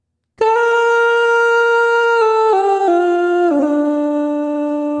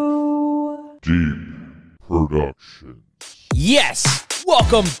Yes!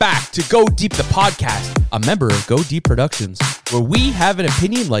 Welcome back to Go Deep the Podcast, a member of Go Deep Productions, where we have an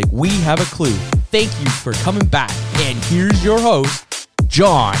opinion like we have a clue. Thank you for coming back, and here's your host,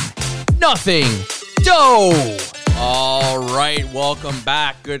 John Nothing Doe. All right, welcome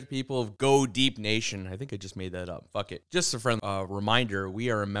back, good people of Go Deep Nation. I think I just made that up. Fuck it. Just a friendly reminder,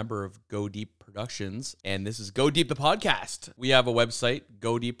 we are a member of Go Deep Productions, and this is Go Deep the Podcast. We have a website,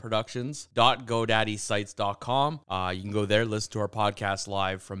 godeepproductions.godaddysite.com. You can go there, listen to our podcast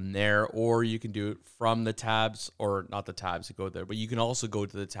live from there, or you can do it from the tabs, or not the tabs to go there, but you can also go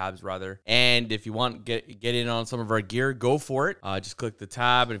to the tabs rather. And if you want to get in on some of our gear, go for it. Just click the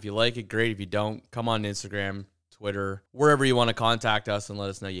tab, and if you like it, great. If you don't, come on Instagram, Twitter, wherever you want to contact us and let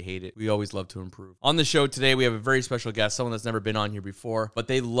us know you hate it. We always love to improve. On the show today, we have a very special guest, someone that's never been on here before, but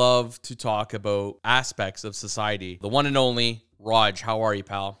they love to talk about aspects of society. The one and only Raj. How are you,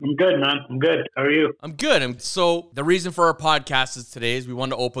 pal? I'm good, man. I'm good. How are you? I'm good. So the reason for our podcast is today is we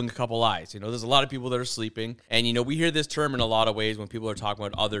want to open a couple eyes. You know, there's a lot of people that are sleeping, and you know, we hear this term in a lot of ways when people are talking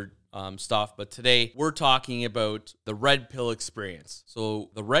about other stuff, but today we're talking about the red pill experience. So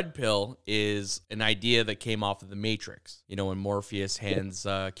the red pill is an idea that came off of the Matrix. You know, when Morpheus hands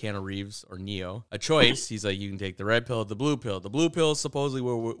Keanu Reeves or Neo a choice, he's like, you can take the red pill or the blue pill. The blue pill is supposedly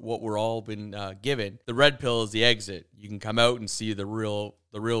what we're all been given. The red pill is the exit. You can come out and see the real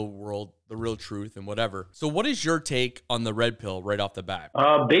world, the real truth, and whatever. So what is your take on the red pill right off the bat?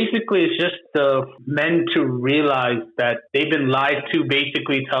 Basically, it's just men to realize that they've been lied to,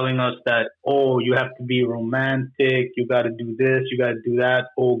 basically telling us that, oh, you have to be romantic, you got to do this, you got to do that.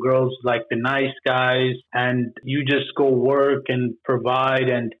 Oh, girls like the nice guys, and you just go work and provide,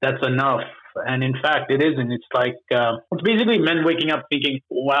 and that's enough. And in fact, it isn't. It's like, it's basically men waking up thinking,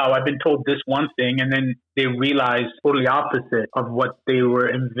 wow, I've been told this one thing. And then they realize totally opposite of what they were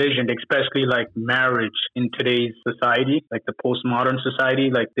envisioned, especially like marriage in today's society, like the postmodern society.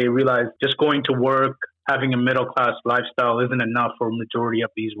 Like they realize just going to work, having a middle-class lifestyle isn't enough for a majority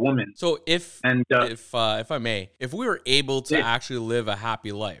of these women. So if I may, if we were able to actually live a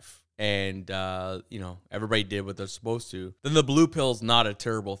happy life, and, you know, everybody did what they're supposed to, then the blue pill's not a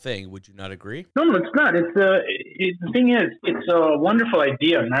terrible thing. Would you not agree? No, it's not. The thing is, it's a wonderful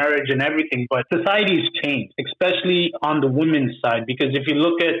idea, marriage and everything, but society's changed, especially on the women's side, because if you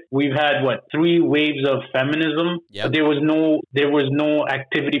look at, we've had, 3 waves of feminism, but there was no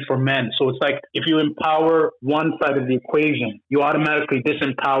activity for men. So it's like, if you empower one side of the equation, you automatically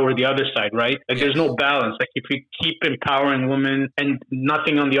disempower the other side, right? Like there's no balance. Like if you keep empowering women and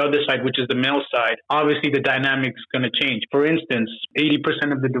nothing on the other side, which is the male side, obviously the dynamic's going to change. For instance,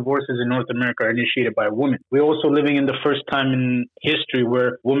 80% of the divorces in North America are initiated by women. We're also living in the first time in history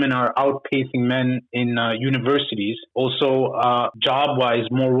where women are outpacing men in universities. Also,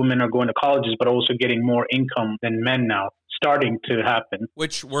 job-wise, more women are going to colleges, but also getting more income than men now, starting to happen.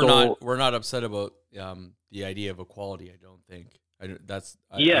 Which we're not upset about the idea of equality, I don't think. I think that's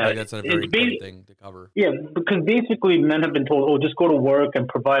a very important thing to cover. Yeah, because basically men have been told, oh, just go to work and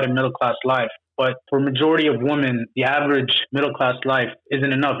provide a middle-class life. But for a majority of women, the average middle-class life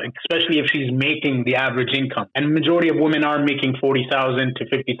isn't enough, especially if she's making the average income. And the majority of women are making $40,000 to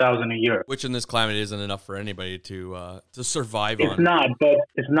 $50,000 a year. Which in this climate isn't enough for anybody to survive on. It's not.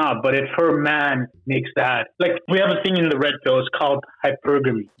 But if her man makes that, like we have a thing in the red pill, it's called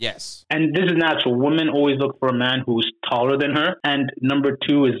hypergamy. Yes. And this is natural. Women always look for a man who's taller than her. And number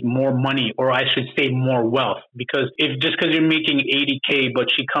 2 is more money, or I should say more wealth. Because just because you're making $80K, but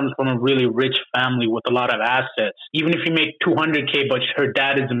she comes from a really rich family with a lot of assets, even if you make $200K, but her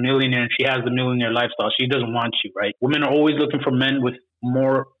dad is a millionaire and she has the millionaire lifestyle, she doesn't want you, right? Women are always looking for men with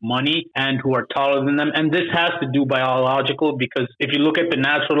more money and who are taller than them. And this has to do biological, because if you look at the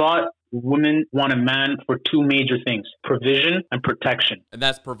natural law, women want a man for 2 major things: provision and protection. And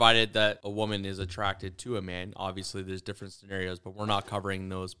that's provided that a woman is attracted to a man. Obviously, there's different scenarios, but we're not covering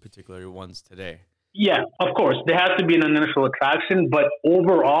those particular ones today. Yeah, of course. There has to be an initial attraction, but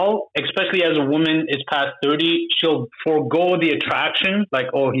overall, especially as a woman is past 30, she'll forego the attraction, like,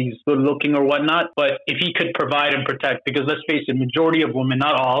 oh, he's good looking or whatnot. But if he could provide and protect, because let's face it, majority of women,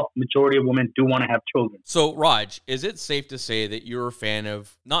 not all, majority of women do want to have children. So, Raj, is it safe to say that you're a fan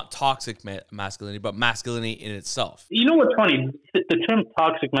of not toxic masculinity, but masculinity in itself? You know what's funny? The term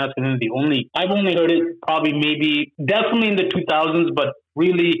toxic masculinity, I've only heard it definitely in the 2000s, but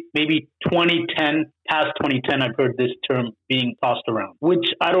really maybe 2010, past 2010, I've heard this term being tossed around, which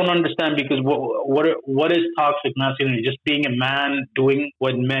I don't understand, because what is toxic masculinity? Just being a man doing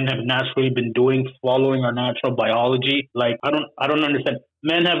what men have naturally been doing, following our natural biology. Like, I don't understand.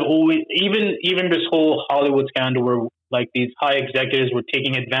 Men have always, even this whole Hollywood scandal where like these high executives were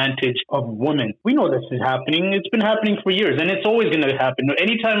taking advantage of women. We know this is happening. It's been happening for years, and it's always going to happen.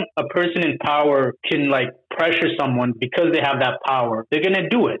 Anytime a person in power can like pressure someone because they have that power, they're going to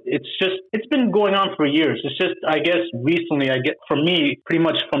do it. It's been going on for years. It's just, I guess recently, for me, pretty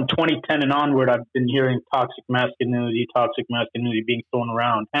much from 2010 and onward, I've been hearing toxic masculinity being thrown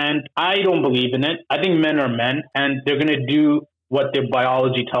around. And I don't believe in it. I think men are men, and they're going to do what their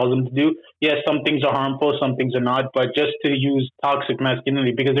biology tells them to do. Yes, some things are harmful, some things are not, but just to use toxic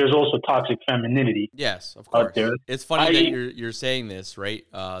masculinity, because there's also toxic femininity. Yes, of course. It's funny that you're saying this, right,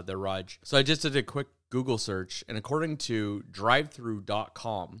 there, Raj. So I just did a quick Google search, and according to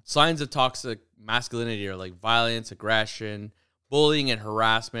drivethrough.com, signs of toxic masculinity are like violence, aggression, bullying and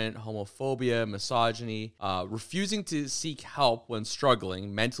harassment, homophobia, misogyny, refusing to seek help when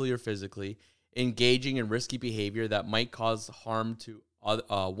struggling, mentally or physically, engaging in risky behavior that might cause harm to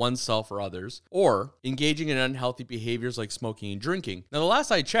oneself or others, or engaging in unhealthy behaviors like smoking and drinking. Now, the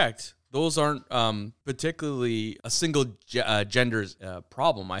last I checked, those aren't particularly a single gender's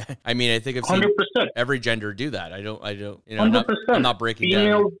problem. I mean, I think I've seen 100%. every gender do that. I don't. You know, 100%. I'm not breaking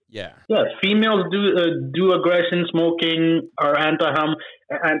down. Yeah. Yeah. Females do aggression, smoking, are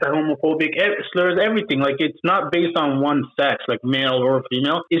anti-homophobic, slurs, everything. Like, it's not based on one sex, like male or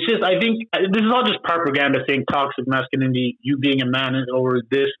female. It's just, I think this is all just propaganda saying toxic masculinity, you being a man or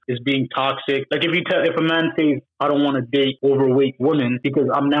this is being toxic. Like, if a man says, I don't want to date overweight women because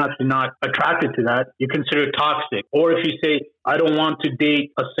I'm naturally not attracted to that, you consider it toxic. Or if you say, I don't want to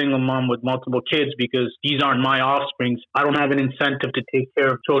date a single mom with multiple kids because these aren't my offsprings, I don't have an incentive to take care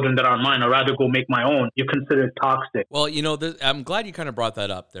of children that aren't mine, I'd rather go make my own, you consider it toxic. Well, you know, I'm glad you kind of brought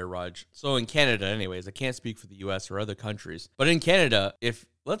that up there, Raj. So in Canada, anyways, I can't speak for the US or other countries, but in Canada, if,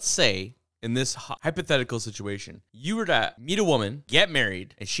 let's say, in this hypothetical situation, you were to meet a woman, get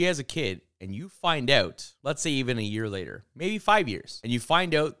married, and she has a kid, and you find out, let's say even a year later, maybe 5 years, and you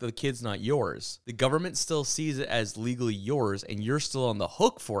find out the kid's not yours, the government still sees it as legally yours, and you're still on the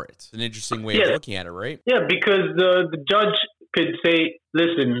hook for it. It's an interesting way of looking at it, right? Yeah, because the judge could say,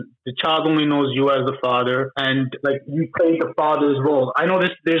 listen, the child only knows you as the father, and like, you played the father's role. I know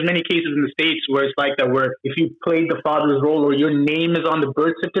there's many cases in the States where it's like that, where if you played the father's role or your name is on the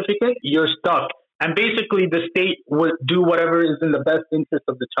birth certificate, you're stuck. And basically the state would do whatever is in the best interest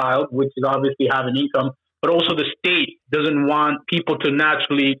of the child, which is obviously have an income. But also the state doesn't want people to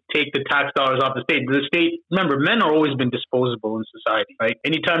naturally take the tax dollars off the state. The state, remember, men are always been disposable in society, right?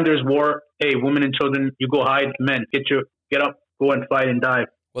 Anytime there's war, hey, women and children, you go hide. Men, get up, go and fight and die.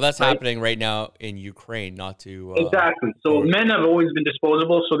 Well, that's happening right now in Ukraine, not to... Exactly. So men have always been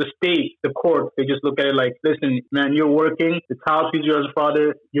disposable. So the state, the court, they just look at it like, listen, man, you're working. The child sees you as a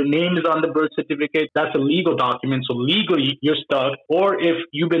father. Your name is on the birth certificate. That's a legal document. So legally, you're stuck. Or if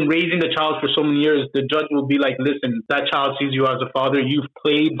you've been raising the child for so many years, the judge will be like, listen, that child sees you as a father. You've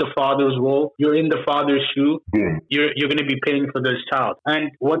played the father's role. You're in the father's shoe. You're going to be paying for this child.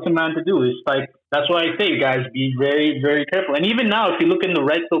 And what's a man to do? It's like, that's why I say, guys, be very, very careful. And even now, if you look in the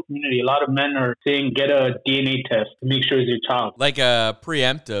red pill community, a lot of men are saying get a DNA test to make sure it's your child. Like a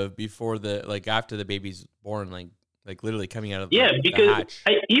preemptive before after the baby's born, like literally coming out of the hatch.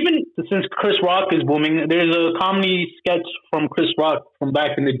 Even since Chris Rock is booming, there's a comedy sketch from Chris Rock from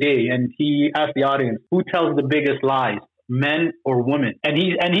back in the day, and he asked the audience, who tells the biggest lies, men or women? And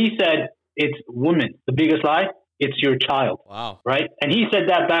he said, it's women. The biggest lie? It's your child. Wow. Right? And he said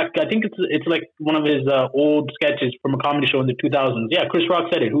that back, I think it's like one of his old sketches from a comedy show in the 2000s. Yeah, Chris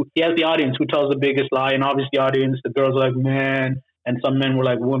Rock said it. He asked the audience who tells the biggest lie, and obviously the audience, the girls were like, man, and some men were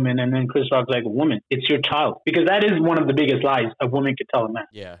like, woman, and then Chris Rock's like, woman. It's your child. Because that is one of the biggest lies a woman could tell a man.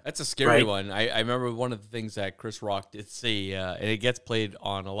 Yeah, that's a scary one. I remember one of the things that Chris Rock did say, and it gets played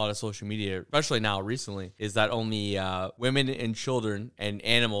on a lot of social media, especially now recently, is that only women and children and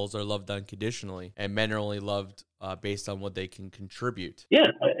animals are loved unconditionally, and men are only loved based on what they can contribute. Yeah.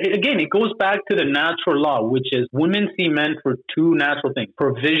 Again, it goes back to the natural law, which is women see men for two natural things,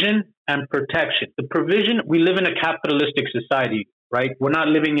 provision and protection. The provision, we live in a capitalistic society, right? We're not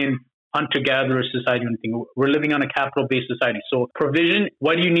living in hunter-gatherer society or anything. We're living on a capital-based society. So provision,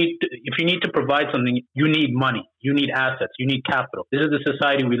 what do you need? If you need to provide something, you need money. You need assets. You need capital. This is the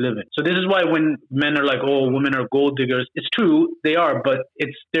society we live in. So this is why when men are like, oh, women are gold diggers, it's true, they are, but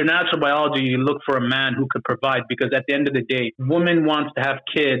it's their natural biology. You look for a man who could provide, because at the end of the day, woman wants to have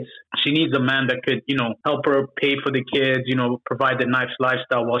kids. She needs a man that could, help her pay for the kids, provide the nice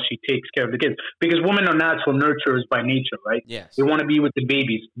lifestyle while she takes care of the kids. Because women are natural nurturers by nature, right? Yes. They want to be with the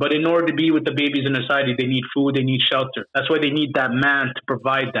babies. But in order order to be with the babies in society, they need food, they need shelter. That's why they need that man to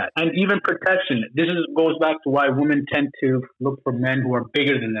provide that. And even protection. Goes back to why women tend to look for men who are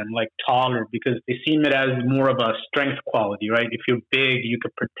bigger than them, like taller, because they see it as more of a strength quality, right? If you're big, you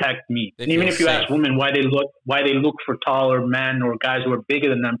could protect me. And even if you ask women why they look for taller men or guys who are bigger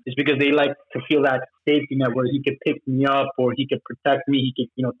than them, it's because they like to feel that safety net where he could pick me up or he could protect me, he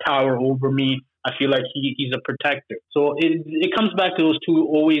could, tower over me. I feel like he's a protector. So it comes back to those two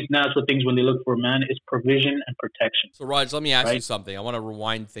always natural things when they look for a man is provision and protection. So Raj, let me ask you something. I want to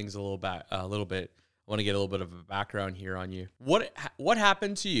rewind things a little bit. I want to get a little bit of a background here on you. What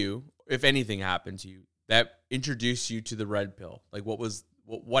happened to you, if anything happened to you, that introduced you to the red pill? Like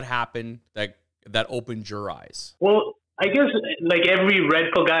what happened that opened your eyes? Well, I guess like every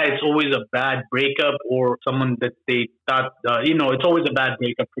red pill guy, it's always a bad breakup or someone that they thought, it's always a bad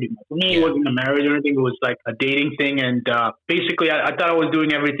breakup pretty much. For me, It wasn't a marriage or anything. It was like a dating thing. And basically, I thought I was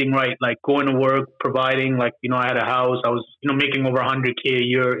doing everything right, like going to work, providing, like, I had a house. I was, making over 100K a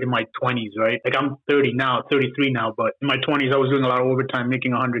year in my 20s, right? Like I'm 33 now, but in my 20s, I was doing a lot of overtime,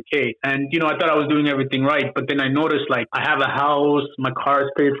 making 100K. And, I thought I was doing everything right. But then I noticed, like, I have a house, my car is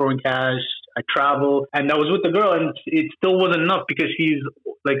paid for in cash. I travel, and I was with the girl, and it still wasn't enough because she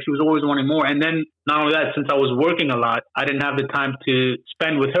was always wanting more. And then not only that, since I was working a lot, I didn't have the time to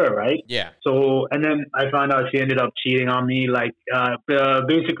spend with her, right? Yeah. So, and then I found out she ended up cheating on me. Like,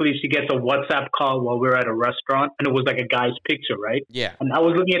 basically, she gets a WhatsApp call while we were at a restaurant, and it was like a guy's picture, right? Yeah. And I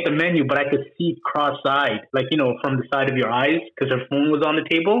was looking at the menu, but I could see cross-eyed, like, from the side of your eyes, because her phone was on the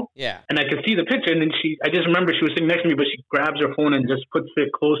table. Yeah. And I could see the picture, and then I just remember she was sitting next to me, but she grabs her phone and just puts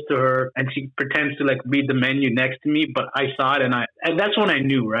it close to her, and she pretends to like read the menu next to me, but I saw it, and that's when I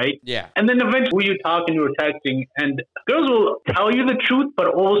knew, right? Yeah. And then eventually you talking, you were texting, and girls will tell you the truth, but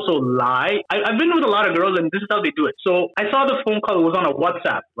also lie. I've been with a lot of girls, and this is how they do it. So I saw the phone call, it was on a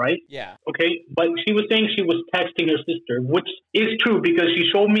WhatsApp, right? Yeah. Okay, but she was saying she was texting her sister, which is true because she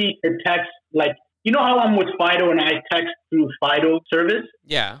showed me her text, like, you know how I'm with Fido and I text through Fido service?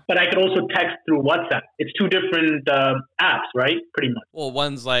 Yeah. But I could also text through WhatsApp. It's two different apps, right? Pretty much. Well,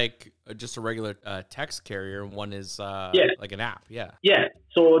 one's like just a regular text carrier, and one is like an app. Yeah. Yeah.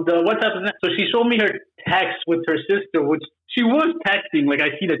 So the WhatsApp is so she showed me her text with her sister, which she was texting, like I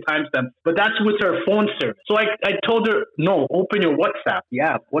see the timestamp, but that's with her phone service. So I told her, no, open your WhatsApp.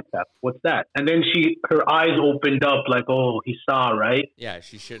 Yeah, WhatsApp. What's that? And then her eyes opened up like, oh, he saw, right? Yeah,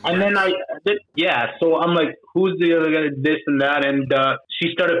 she should. And then so I'm like, who's the other guy, this and that? And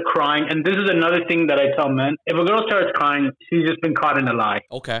she started crying. And this is another thing that I tell men. If a girl starts crying, she's just been caught in a lie.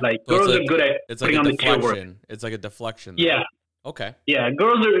 Okay. Like, girls are good at putting on the tear work. It's like a deflection. Yeah. Okay. Yeah,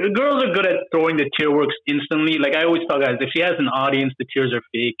 girls are good at throwing the tear works instantly. Like I always tell guys, if she has an audience, the tears are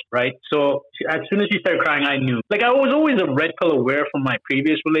fake, right? So as soon as she started crying, I knew. Like I was always a red pill aware from my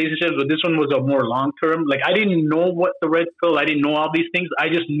previous relationships, but this one was a more long term. Like I didn't know what the red pill. I didn't know all these things. I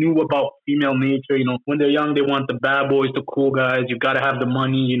just knew about female nature. When they're young, they want the bad boys, the cool guys. You got to have the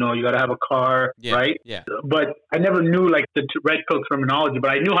money. You got to have a car, right? Yeah. But I never knew like the red pill terminology.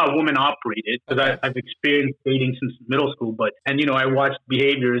 But I knew how women operated because I've experienced dating since middle school. And I watched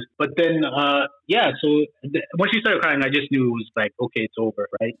behaviors, but then so when she started crying, I just knew it was like, okay, it's over,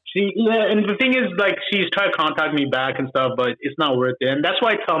 right? And the thing is, like, she's tried to contact me back and stuff, but it's not worth it. And that's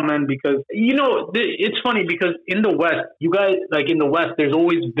why I tell men, because it's funny because in the West, you guys, like in the West, there's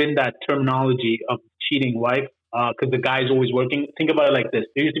always been that terminology of cheating wife. Because the guy's always working. Think about it like this.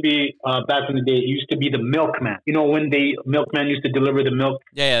 There used to be, back in the day, it used to be the milkman. When the milkman used to deliver the milk.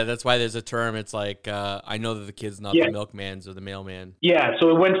 Yeah, that's why there's a term. It's like, I know that the kid's not the milkman's or the mailman. Yeah, so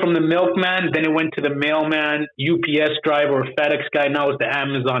it went from the milkman, then it went to the mailman, UPS driver, or FedEx guy. Now it's the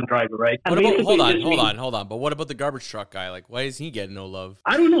Amazon driver, right? Hold on. But what about the garbage truck guy? Like, why is he getting no love?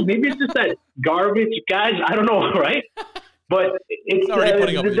 I don't know. Maybe it's just that garbage guys. I don't know, right? But it's already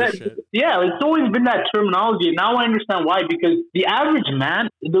putting up with your shit. Yeah, it's always been that terminology. And now I understand why. Because the average man,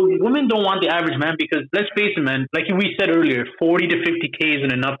 the women don't want the average man because, let's face it, man, like we said earlier, 40 to 50K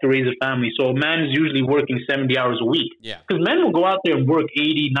isn't enough to raise a family. So a man is usually working 70 hours a week. Yeah. Because men will go out there and work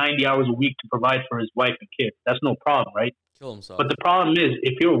 80, 90 hours a week to provide for his wife and kids. That's no problem, right? Kill himself. But the problem is,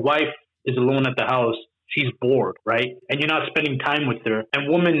 if your wife is alone at the house, she's bored, right? And you're not spending time with her. And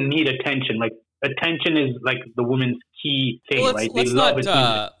women need attention. Like, attention is like the woman's key thing, right?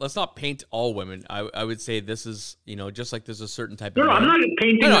 Let's not paint all women. I would say this is, just like there's a certain type of. No, I'm not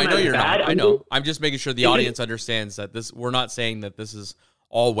painting. No, I know you're not. I know. I'm just making sure the audience understands that we're not saying that this is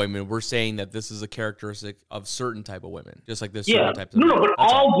all women. We're saying that this is a characteristic of certain type of women, just like this Yeah. certain types of No, men. but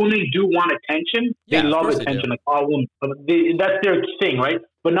That's all women do want attention. Yeah, They of love course they attention, do. like all women. That's their thing, right?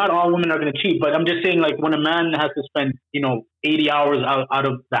 But not all women are going to cheat. But I'm just saying, like, when a man has to spend, 80 hours out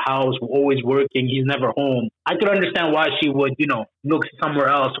of the house, always working, he's never home, I could understand why she would, look somewhere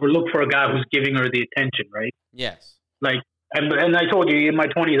else or look for a guy who's giving her the attention, right? Yes. Like, and I told you, in my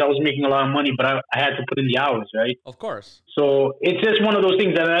 20s, I was making a lot of money, but I had to put in the hours, right? Of course. So it's just one of those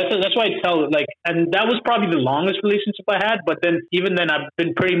things, and that's why I tell, like, and that was probably the longest relationship I had. But then, even then, I've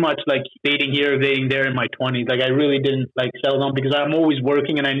been pretty much like dating here, dating there in my 20s. Like, I really didn't like settle down because I'm always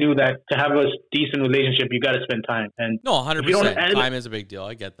working, and I knew that to have a decent relationship, you got to spend time. And No, 100%. Time is a big deal.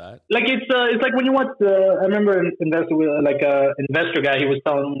 I get that. like it's like when you watch I remember an investor with investor guy. He was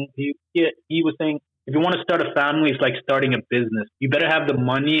telling he was saying, if you want to start a family, it's like starting a business. You better have the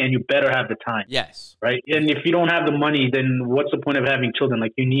money and you better have the time. Yes. Right. And if you don't have the money, then what's the point of having children?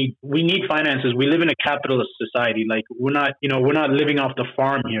 Like we need finances. We live in a capitalist society. Like we're not living off the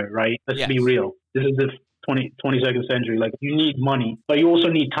farm here. Right. Let's be real. This is the 22nd century. Like you need money, but you also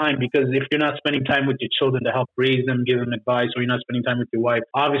need time, because if you're not spending time with your children to help raise them, give them advice, or you're not spending time with your wife,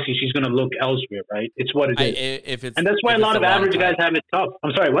 obviously she's going to look elsewhere, right? It's what it is. And that's why a lot of average guys have it tough.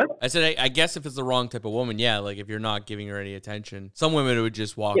 I'm sorry, what? I said, I guess if it's the wrong type of woman, yeah, like if you're not giving her any attention, some women would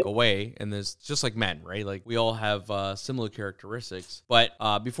just walk away, and there's just like men, right? Like we all have similar characteristics. But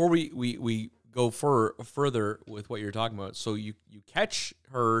before we go further with what you're talking about. So you catch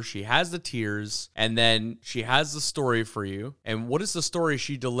her, she has the tears, and then she has the story for you. And what is the story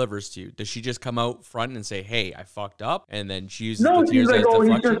she delivers to you? Does she just come out front and say, hey, I fucked up? And then she uses the tears as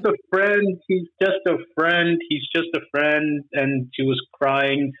deflection? He's just a friend. He's just a friend. He's just a friend. And she was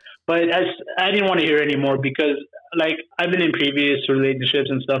crying. But I didn't want to hear anymore because, like, I've been in previous relationships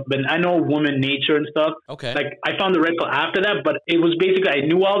and stuff, but I know woman nature and stuff. Okay. Like, I found the red pill after that, but it was basically, I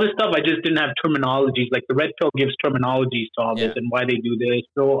knew all this stuff. I just didn't have terminologies. Like, the red pill gives terminologies to all this and why they do this.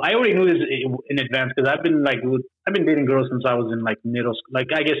 So I already knew this in advance because I've been dating girls since I was in like middle school, like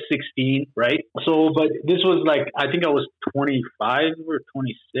I guess 16, right? So, but this was like, I think I was 25 or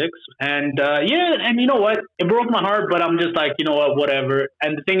 26. And and you know what? It broke my heart, but I'm just like, you know what, whatever.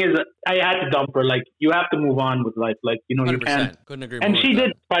 And the thing is, I had to dump her. Like, you have to move on with life. Like, you 100%. You can't. Couldn't agree And more she with did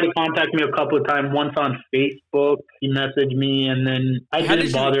that. try to contact me a couple of times, once on Facebook. She messaged me, and then I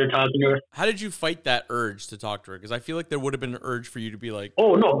didn't bother talking to her. How did you fight that urge to talk to her? Because I feel like there would have been an urge for you to be like,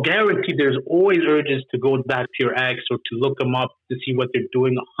 oh, no, guaranteed. There's always urges to go back to your ex or to look them up to see what they're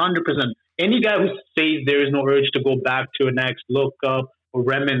doing. 100%. Any guy who says there is no urge to go back to an ex, look up, or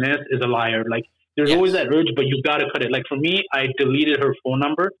reminisce is a liar. Like, there's always that urge, but you got to cut it. Like, for me, I deleted her phone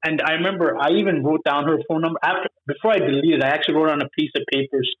number. And I remember I even wrote down her phone number. Before I deleted it, I actually wrote on a piece of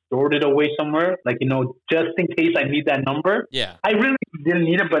paper, stored it away somewhere. Like, just in case I need that number. Yeah. I really didn't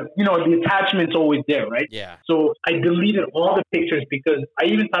need it, but, the attachment's always there, right? Yeah. So I deleted all the pictures because I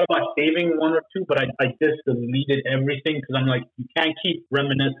even thought about saving one or two, but I just deleted everything because I'm like, you can't keep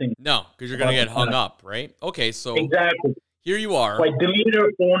reminiscing. No, because you're going to get hung up, right? Okay, so exactly. Here you are. So I deleted her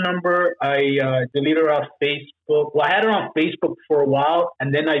phone number. I deleted her off Facebook. Well, I had her on Facebook for a while,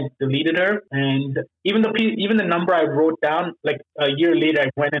 and then I deleted her. And even the number I wrote down, like a year later, I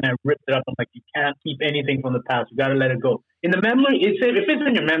went and I ripped it up. I'm like, you can't keep anything from the past. You got to let it go. In the memory, if it's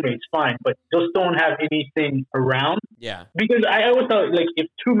in your memory, it's fine, but just don't have anything around. Yeah. Because I always thought, like, if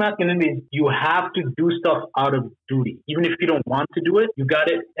true masculinity is you have to do stuff out of duty. Even if you don't want to do it, you got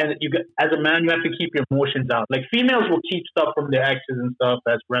it. And as a man, you have to keep your emotions out. Like, females will keep stuff from their exes and stuff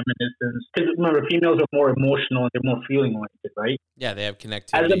as reminiscence. Because remember, females are more emotional and they're more feeling oriented, right? Yeah, they have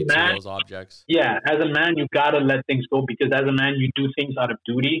connectivity to those objects. Yeah, as a man, you got to let things go because as a man, you do things out of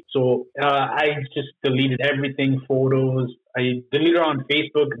duty. So I just deleted everything, photos. I deleted her on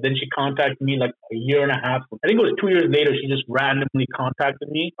Facebook. Then she contacted me like a year and a half. I think it was 2 years later. She just randomly contacted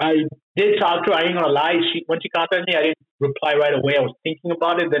me. I did talk to her. I ain't gonna lie. When she contacted me, I didn't reply right away. I was thinking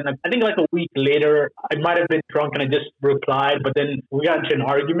about it. Then I think like a week later, I might have been drunk and I just replied. But then we got into an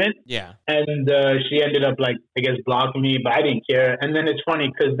argument. Yeah. And she ended up like, I guess, blocking me. But I didn't care. And then it's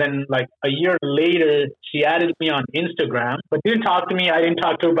funny because then like a year later, she added me on Instagram, but didn't talk to me. I didn't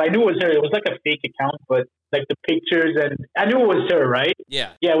talk to her, but I knew it was her. It was like a fake account, but like the pictures, and I knew it was her, right?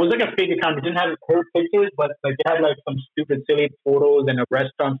 Yeah. Yeah, it was like a fake account. It didn't have her pictures, but like it had like some stupid, silly photos and a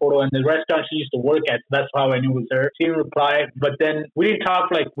restaurant photo, and the restaurant she used to work at. So that's how I knew it was her. She didn't reply, but then we didn't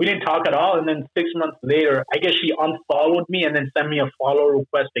talk at all. And then 6 months later, I guess she unfollowed me and then sent me a follow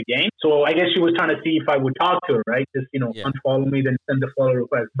request again. So I guess she was trying to see if I would talk to her, right? Just, unfollow me, then send the follow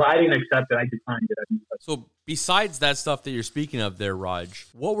request. But I didn't accept it. I declined it. So besides that stuff that you're speaking of there, Raj,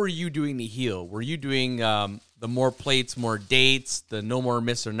 what were you doing to heal? Were you doing the more plates, more dates, the no more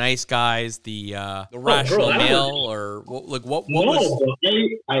Mr. Nice Guys, the rational male, or what was? Bro,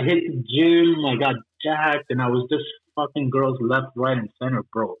 I hit the gym, I got jacked, and I was just fucking girls left, right, and center,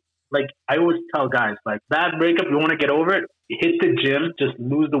 bro. Like, I always tell guys, like, bad breakup, you want to get over it, hit the gym, just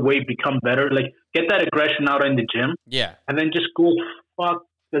lose the weight, become better. Like, get that aggression out in the gym. Yeah. And then just go fuck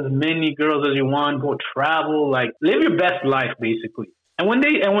as many girls as you want, go travel, like, live your best life, basically. And when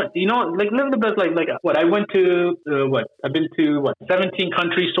you know, like, live the best life. Like, I went to, I've been to, 17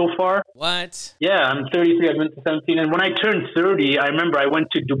 countries so far. What? Yeah, I'm 33. I've been to 17. And when I turned 30, I remember I went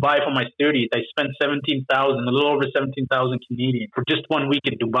to Dubai for my 30th. I spent 17,000, a little over 17,000 Canadian for just 1 week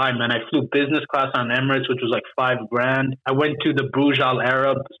in Dubai, man. I flew business class on Emirates, which was like $5,000. I went to the Burj Al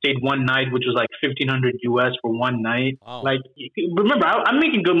Arab, stayed one night, which was like 1,500 US for one night. Wow. Like, remember, I'm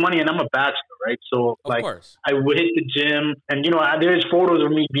making good money and I'm a bachelor, right? So, like, I would hit the gym, and, you know, there's photos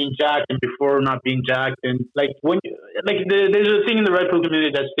of me being jacked and before not being jacked. And, like, there's a thing in the Red Pill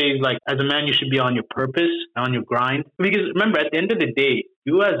community that says, like, as a man, you should be on your purpose, on your grind. Because remember, at the end of the day,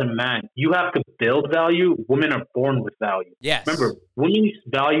 you as a man, you have to build value. Women are born with value. Yes. Remember, women's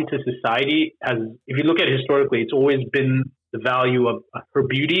value to society, if you look at it historically, it's always been the value of her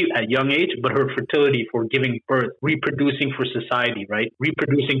beauty at young age, but her fertility for giving birth, reproducing for society, right?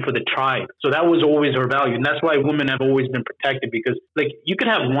 Reproducing for the tribe. So that was always her value. And that's why women have always been protected, because, like, you could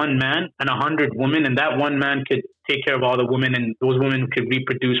have one man and 100 women, and that one man could take care of all the women, and those women could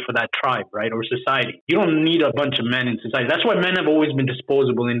reproduce for that tribe, right? Or society. You don't need a bunch of men in society. That's why men have always been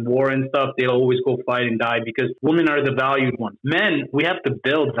disposable in war and stuff. They'll always go fight and die because women are the valued ones. Men, we have to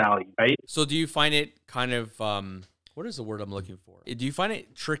build value, right? So do you find it kind of, what is the word I'm looking for? Do you find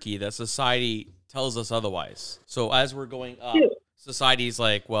it tricky that society tells us otherwise? So as we're going up, society's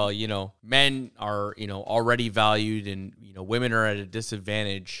like, well, you know, men are, you know, already valued, and, you know, women are at a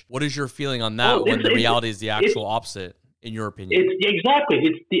disadvantage. What is your feeling on that when the reality is the actual opposite, in your opinion? It's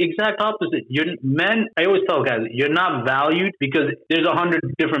the exact opposite. Men, I always tell guys, you're not valued because there's 100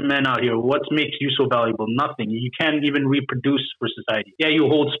 different men out here. What makes you so valuable? Nothing. You can't even reproduce for society. Yeah, you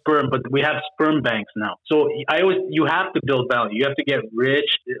hold sperm, but we have sperm banks now. So you have to build value. You have to get rich.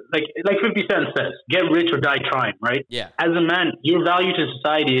 Like 50 Cent says, get rich or die trying, right? Yeah. As a man, your value to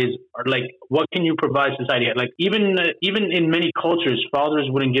society what can you provide society? Like, even in many cultures, fathers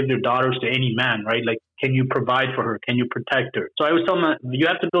wouldn't give their daughters to any man, right? Like, can you provide for her? Can you protect her? So I always tell them, you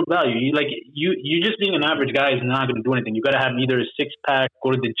have to build value. You just being an average guy is not going to do anything. You got to have either a six pack,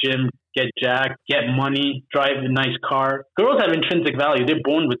 go to the gym, get jacked, get money, drive a nice car. Girls have intrinsic value. They're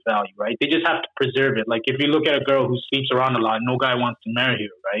born with value, right? They just have to preserve it. Like, if you look at a girl who sleeps around a lot, no guy wants to marry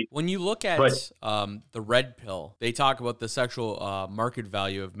her, right? When you look at the red pill, they talk about the sexual market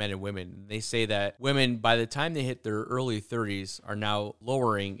value of men and women. They say that women, by the time they hit their early 30s, are now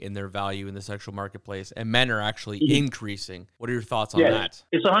lowering in their value in the sexual marketplace, and men are actually increasing. What are your thoughts on that?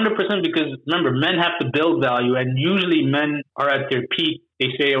 It's 100% because, remember, men have to build value, and usually men are at their peak. They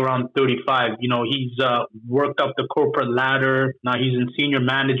say around 35. You know, he's worked up the corporate ladder. Now he's in senior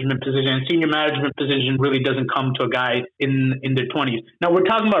management position. And senior management position really doesn't come to a guy in their 20s. Now, we're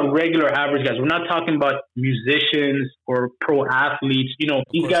talking about regular average guys. We're not talking about musicians or pro athletes. You know,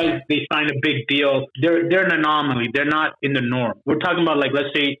 these guys, they sign a big deal. They're an anomaly. They're not in the norm. We're talking about, like, let's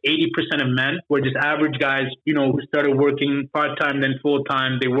say 80% of men who are just average guys, you know, who started working part-time, then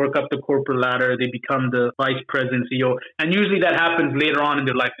full-time. They work up the corporate ladder. They become the vice president, CEO. And usually that happens later on in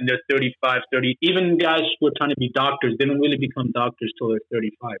their life, in their 35, 30. Even guys who are trying to be doctors, they don't really become doctors till they're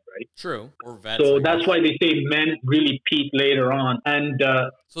 35, right? True. Or vets. So that's why they say men really peak later on. And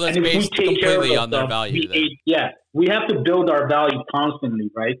so that's based completely on their value. We have to build our value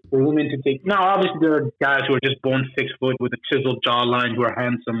constantly, right? For women to take. Now, obviously, there are guys who are just born 6 foot with a chiseled jawline who are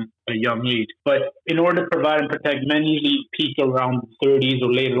handsome at a young age. But in order to provide and protect, men usually peak around 30s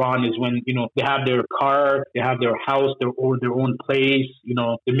or later on is when, you know, they have their car, they have their house, their own place, you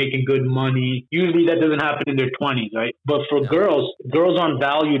know, they're making good money. Usually that doesn't happen in their 20s, right? But for girls aren't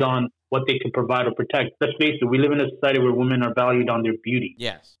valued on what they can provide or protect. Let's face it, we live in a society where women are valued on their beauty.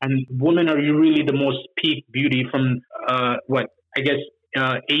 Yes. And women are really the most peak beauty from,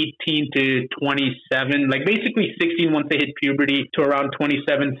 18 to 27, like basically 16 once they hit puberty to around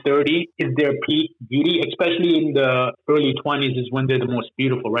 27, 30 is their peak beauty, especially in the early 20s is when they're the most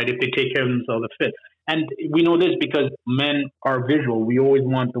beautiful, right? If they take care of themselves, they're fit. And we know this because men are visual. We always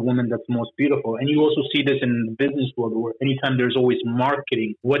want the woman that's most beautiful. And you also see this in the business world where anytime there's always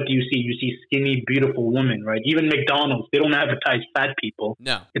marketing, what do you see? You see skinny, beautiful women, right? Even McDonald's, they don't advertise fat people.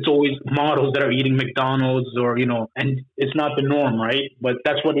 No. It's always models that are eating McDonald's or, and it's not the norm, right? But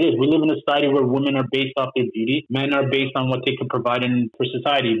that's what it is. We live in a society where women are based off their beauty. Men are based on what they can provide for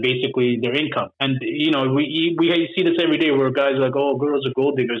society, basically their income. And, we see this every day where guys are like, oh, girls are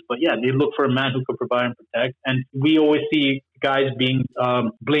gold diggers. But yeah, they look for a man who can provide and protect. And we always see guys being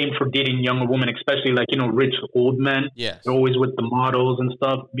blamed for dating younger women, especially rich old men. Yes. They're always with the models and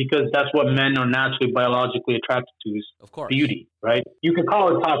stuff because that's what men are naturally biologically attracted to is of course beauty, right? You can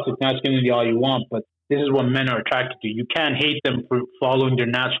call it toxic masculinity all you want, but this is what men are attracted to. You can't hate them for following their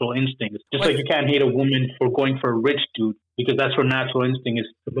natural instincts. Just like you can't hate a woman for going for a rich dude because that's her natural instinct is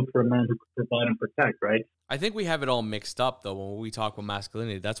to look for a man who can provide and protect, right? I think we have it all mixed up, though, when we talk about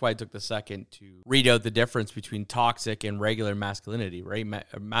masculinity. That's why I took the second to read out the difference between toxic and regular masculinity, right?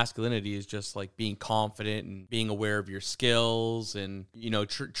 Masculinity is just like being confident and being aware of your skills. And,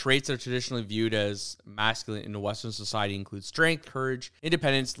 traits that are traditionally viewed as masculine in the Western society include strength, courage,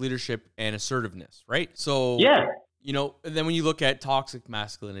 independence, leadership, and assertiveness, right? So, yeah. And then when you look at toxic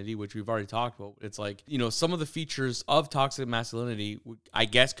masculinity, which we've already talked about, it's like, some of the features of toxic masculinity, I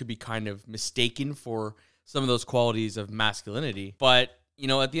guess, could be kind of mistaken for some of those qualities of masculinity. But,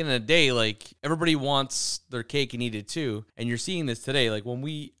 at the end of the day, like, everybody wants their cake and eat it too. And you're seeing this today, like when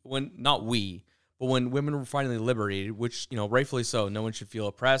women were finally liberated, which, rightfully so, no one should feel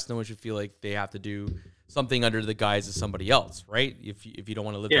oppressed. No one should feel like they have to do something under the guise of somebody else, right? If you don't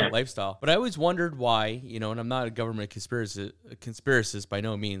want to live that lifestyle. But I always wondered why, and I'm not a government conspiracist by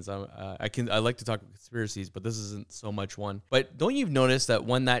no means. I like to talk about conspiracies, but this isn't so much one. But don't you notice that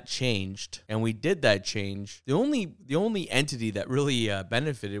when that changed and we did that change, the only entity that really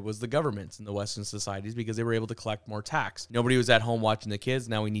benefited was the governments in the Western societies because they were able to collect more tax. Nobody was at home watching the kids.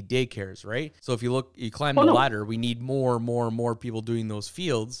 Now we need daycares, right? So if you climb the ladder, we need more people doing those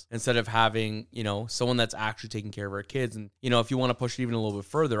fields instead of having, someone that's actually taking care of our kids. And, if you want to push it even a little bit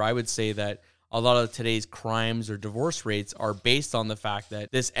further, I would say that a lot of today's crimes or divorce rates are based on the fact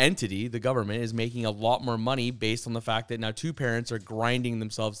that this entity, the government, is making a lot more money based on the fact that now two parents are grinding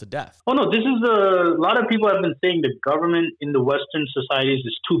themselves to death. Oh, no, this is a lot of people have been saying the government in the Western societies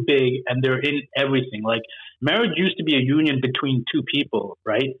is too big and they're in everything. Like marriage used to be a union between two people,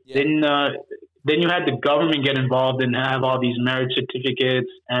 right? Yeah. Then you had the government get involved and have all these marriage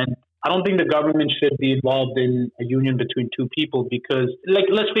certificates, and I don't think the government should be involved in a union between two people because,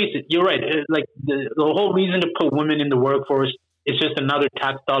 let's face it, you're right. Like the whole reason to put women in the workforce is just another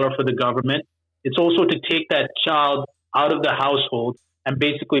tax dollar for the government. It's also to take that child out of the household and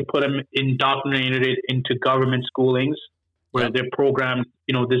basically put them indoctrinated into government schoolings where they're programmed,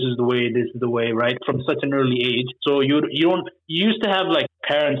 this is the way, right? From such an early age. So you used to have like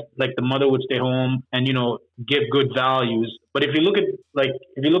parents, like the mother would stay home and, give good values. But if you look at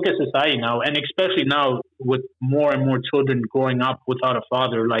society now, and especially now with more and more children growing up without a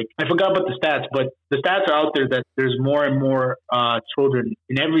father, like I forgot about the stats, but the stats are out there that there's more and more children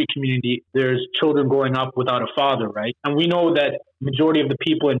in every community. There's children growing up without a father, right? And we know that majority of the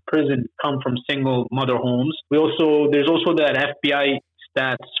people in prison come from single mother homes. There's also that FBI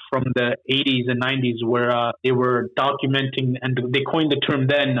stats from the 80s and 90s where they were documenting, and they coined the term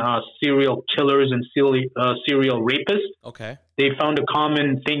then, serial killers and serial rapists. Okay. They found a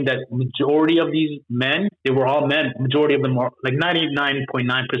common thing that majority of these men, they were all men. Majority of them were, like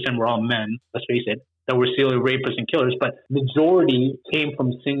 99.9% were all men, let's face it, that were serial rapists and killers. But majority came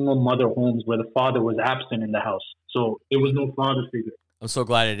from single mother homes where the father was absent in the house. So there was no father figure. I'm so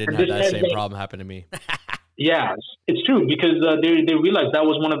glad I didn't have that same problem happen to me. Yeah, it's true because they realized that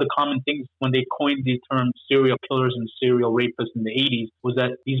was one of the common things when they coined the term serial killers and serial rapists in the 80s was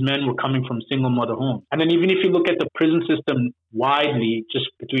that these men were coming from single mother homes. And then even if you look at the prison system widely, just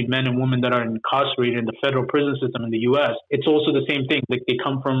between men and women that are incarcerated in the federal prison system in the U.S., it's also the same thing. Like they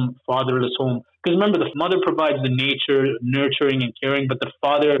come from fatherless home. Because remember, the mother provides the nature, nurturing and caring, but the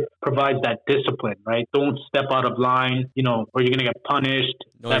father provides that discipline, right? Don't step out of line, or you're going to get punished.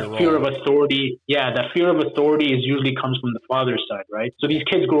 That fear of authority. Yeah, that fear of authority usually comes from the father's side, right? So these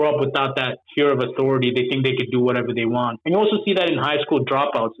kids grow up without that fear of authority. They think they could do whatever they want. And you also see that in high school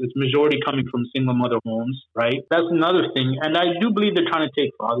dropouts. It's majority coming from single mother homes, right? That's another thing. And I do believe they're trying to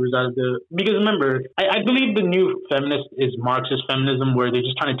take fathers out of because remember, I believe the new feminist is Marxist feminism, where they're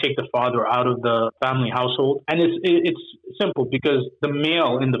just trying to take the father out of the family household. And it's simple because the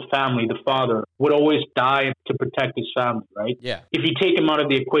male in the family, the father, would always die to protect his family, right? Yeah. If you take him out of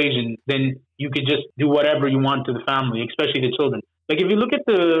the equation, then you could just do whatever you want to the family, especially the children. Like if you look at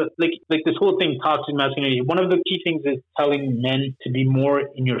the like this whole thing, toxic masculinity. One of the key things is telling men to be more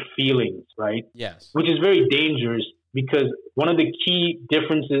in your feelings, right? Yes. Which is very dangerous because one of the key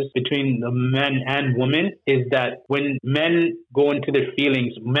differences between the men and women is that when men go into their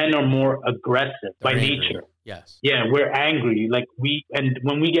feelings, men are more aggressive by They're angry. nature. Yes. Yeah, we're angry. And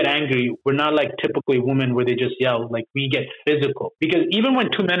when we get angry, we're not like typically women where they just yell. Like we get physical because even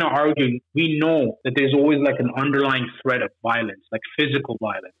when two men are arguing, we know that there's always like an underlying threat of violence, like physical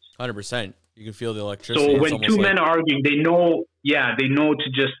violence. 100%. You can feel the electricity. So when two men are arguing, they know to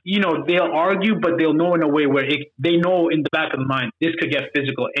just, they'll argue, but they'll know in a way where they know in the back of the mind, this could get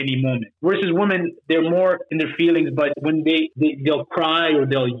physical any moment. Versus women, they're more in their feelings, but when they'll cry or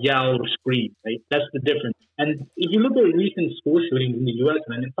they'll yell or scream, right? That's the difference. And if you look at recent school shootings in the U.S.,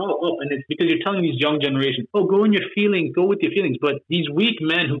 man, it's all up. And it's because you're telling these young generations, go in your feelings, go with your feelings. But these weak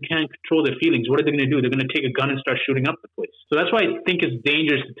men who can't control their feelings, what are they going to do? They're going to take a gun and start shooting up the place. So that's why I think it's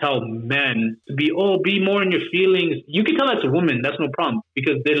dangerous to tell men to be more in your feelings. You can tell that to women, that's no problem,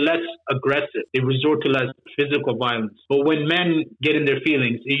 because they're less aggressive. They resort to less physical violence. But when men get in their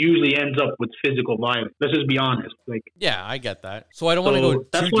feelings, it usually ends up with physical violence. Let's just be honest. Yeah, I get that. So I don't want to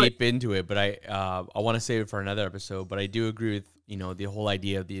go too deep into it, but I want to save it for another episode. But I do agree with the whole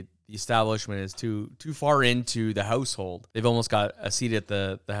idea of the establishment is too far into the household. They've almost got a seat at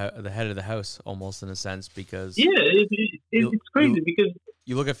the head of the house, almost in a sense, because it's crazy because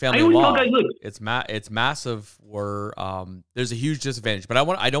you look at family law. It's massive. Where there's a huge disadvantage. But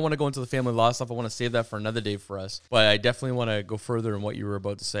I don't want to go into the family law stuff. I want to save that for another day for us. But I definitely want to go further in what you were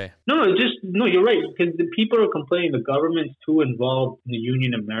about to say. No, you're right, because the people are complaining the government's too involved in the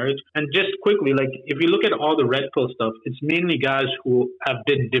union of marriage. And just quickly, like if you look at all the red pill stuff, it's mainly guys who have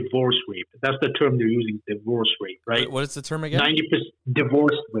been divorce raped. That's the term they're using, divorce rape, right? What is the term again? 90%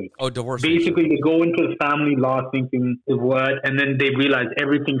 divorce rape. Oh, divorce. Basically, they go into the family law thinking what, and then they realize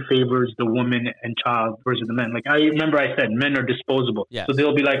everything favors the woman and child versus the men. Like I remember I said, men are disposable. Yes. So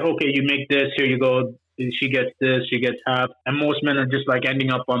they'll be like, okay, you make this, here you go. She gets this, she gets half. And most men are just like ending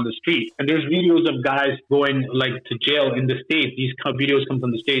up on the street. And there's videos of guys going like to jail in the States. These videos come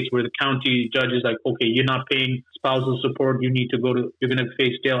from the States where the county judge is like, okay, you're not paying spousal support. You're going to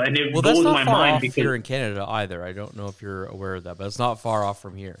face jail. And it blows my mind because here in Canada either. I don't know if you're aware of that, but it's not far off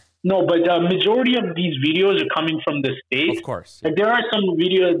from here. No, but the majority of these videos are coming from the States. Of course. Like there are some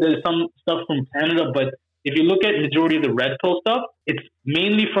videos, there's some stuff from Canada, but if you look at majority of the red pill stuff, it's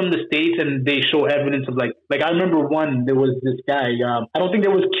mainly from the States, and they show evidence of like I remember there was this guy, I don't think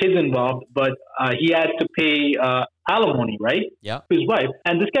there was kids involved, but he had to pay alimony, right? Yeah. To his wife.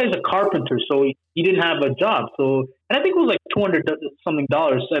 And this guy's a carpenter, so he didn't have a job. So, and I think it was like $200 something.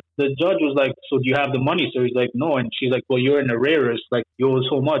 The judge was like, so do you have the money? So he's like, no. And she's like, well, you're in arrears. Like, you owe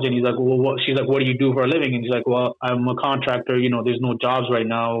so much. And he's like, well, what? She's like, what do you do for a living? And he's like, well, I'm a contractor. There's no jobs right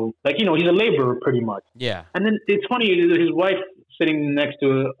now. Like, he's a laborer pretty much. Yeah. And then it's funny, his wife sitting next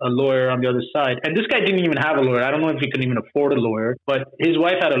to a lawyer on the other side. And this guy didn't even have a lawyer. I don't know if he could even afford a lawyer, but his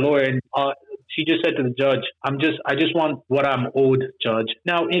wife had a lawyer, and she just said to the judge, I just want what I'm owed, judge.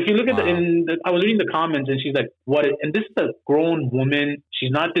 Now, if you look at I was reading the comments, and she's like, what? And this is a grown woman.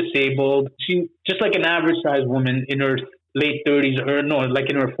 She's not disabled. She's just like an average sized woman in her late 30s, or no, like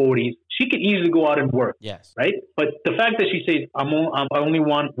in her 40s. She could easily go out and work. Yes. Right? But the fact that she says, I only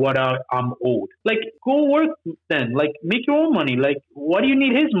want what I'm owed. Like, go work then. Like, make your own money. Like, why do you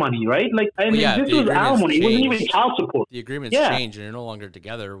need his money, right? Like, this was alimony. It wasn't even child support. The agreement's changed and you're no longer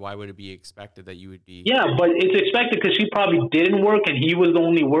together. Why would it be expected that you would be? Yeah, but it's expected because she probably didn't work and he was the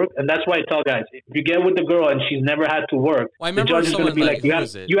only work. And that's why I tell guys, if you get with the girl and she's never had to work, the judge is going to be like, you have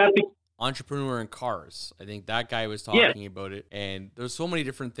to. Entrepreneur in Cars. I think that guy was talking about it, and there's so many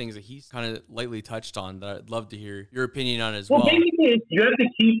different things that he's kind of lightly touched on that I'd love to hear your opinion on as well. Well, basically, you have to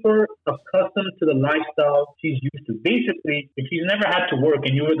keep her accustomed to the lifestyle she's used to. Basically, if she's never had to work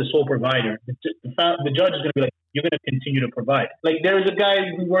and you were the sole provider, the judge is going to be like, you're going to continue to provide. Like, there was a guy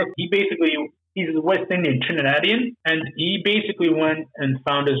who worked, he's a West Indian, Trinidadian, and he basically went and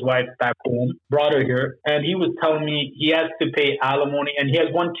found his wife back home, brought her here, and he was telling me he has to pay alimony, and he has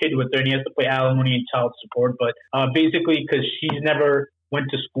one kid with her, and he has to pay alimony and child support, but basically because she's never went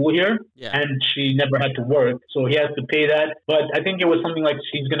to school here, and she never had to work, so he has to pay that. But I think it was something like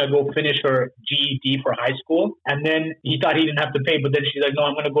she's going to go finish her GED for high school, and then he thought he didn't have to pay, but then she's like, no,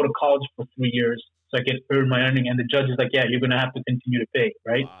 I'm going to go to college for 3 years so I can earn my earning, and the judge is like, yeah, you're going to have to continue to pay,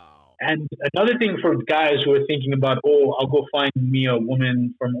 right? Wow. And another thing for guys who are thinking about, I'll go find me a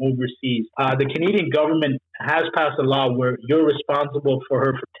woman from overseas. The Canadian government has passed a law where you're responsible for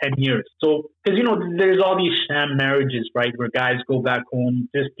her for 10 years. So, because, there's all these sham marriages, right, where guys go back home,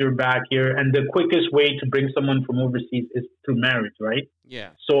 sister back here, and the quickest way to bring someone from overseas is through marriage, right?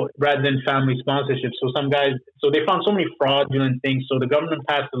 Yeah. So rather than family sponsorship. So some guys, they found so many fraudulent things. So the government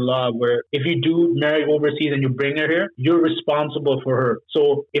passed a law where if you do marry overseas and you bring her here, you're responsible for her.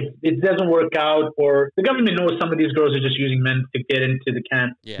 So if it doesn't work out, or the government knows some of these girls are just using men to get into the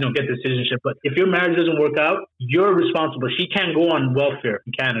get the citizenship. But if your marriage doesn't work out, you're responsible. She can't go on welfare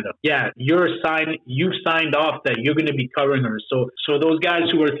in Canada. Yeah, you've signed off that you're going to be covering her. So those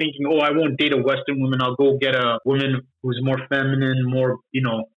guys who are thinking, oh, I won't date a Western woman, I'll go get a woman who's more feminine, more,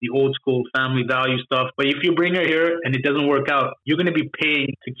 the old school family value stuff. But if you bring her here and it doesn't work out, you're going to be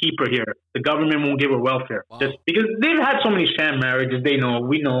paying to keep her here. The government won't give her welfare. Wow. Just because they've had so many sham marriages, we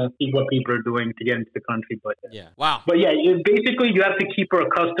know what people are doing to get into the country. But yeah, wow. But yeah, basically you have to keep her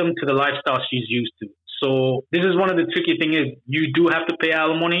accustomed to the lifestyle she's used to. So this is one of the tricky things is you do have to pay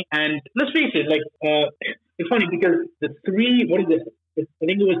alimony. And let's face it, it's funny because I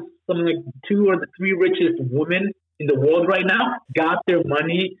think it was something like 2 or the 3 richest women in the world right now got their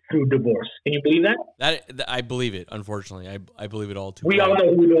money through divorce. Can you believe that? That I believe it. Unfortunately, I believe it all too. We all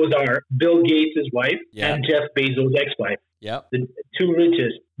know who those are: Bill Gates' wife and Jeff Bezos' ex-wife. Yeah, the 2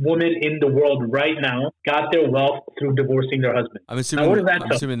 richest women in the world right now got their wealth through divorcing their husband. I'm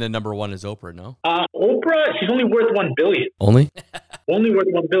assuming the number one is Oprah. No, Oprah, she's only worth $1 billion. Only worth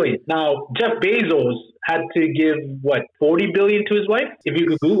 $1 billion. Now Jeff Bezos had to give $40 billion to his wife, if you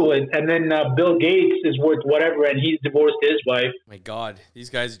could Google it, and then Bill Gates is worth whatever, and he's divorced his wife. My God, these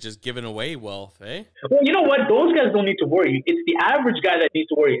guys are just giving away wealth, eh? Well, you know what? Those guys don't need to worry. It's the average guy that needs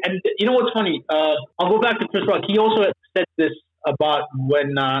to worry. And you know what's funny? I'll go back to Chris Rock. He also said this about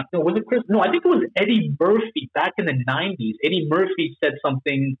when, was it Chris? No, I think it was Eddie Murphy back in the 90s. Eddie Murphy said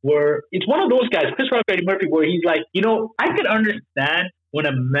something where it's one of those guys, Chris Rock, Eddie Murphy, where he's like, I could understand when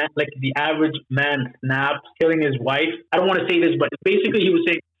a man, like the average man, snaps killing his wife. I don't want to say this, but basically he was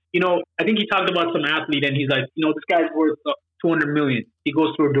saying, I think he talked about some athlete and he's like, this guy's worth $200 million. He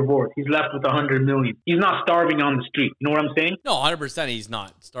goes through a divorce. He's left with $100 million. He's not starving on the street. You know what I'm saying? No, 100% he's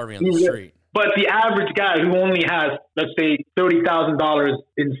not starving on the street. But the average guy who only has, let's say, $30,000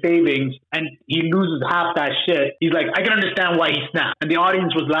 in savings and he loses half that shit, he's like, I can understand why he snapped. And the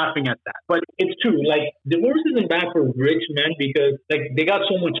audience was laughing at that. But it's true. Divorce isn't bad for rich men because, they got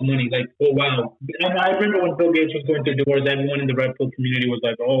so much money. Oh, wow. And I remember when Bill Gates was going through divorce, everyone in the Red Pill community was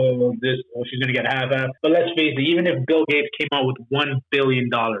like, she's going to get half. But let's face it, even if Bill Gates came out with $1 billion,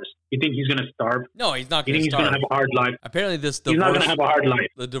 you think he's going to starve? No, he's not going to starve. You think he's going to have a hard life? Apparently, he's not going to have a hard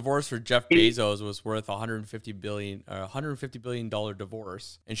life. The divorce for Jeff Bezos was worth $150 billion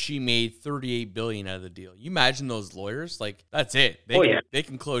divorce, and she made $38 billion out of the deal. You imagine those lawyers? That's it. They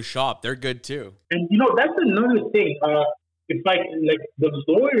can close shop. They're good too. And that's another thing. It's the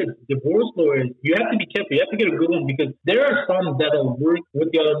lawyers, divorce lawyers, you have to be careful. You have to get a good one because there are some that'll work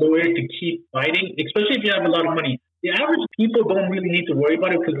with the other lawyer to keep fighting, especially if you have a lot of money. The average people don't really need to worry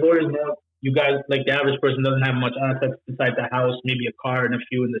about it because lawyers know you guys, the average person doesn't have much assets besides the house, maybe a car and a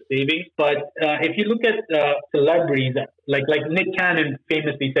few in the savings. But if you look at celebrities, like Nick Cannon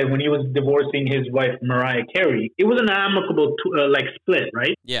famously said when he was divorcing his wife Mariah Carey, it was an amicable split,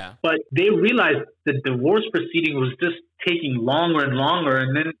 right? Yeah. But they realized the divorce proceeding was just taking longer and longer.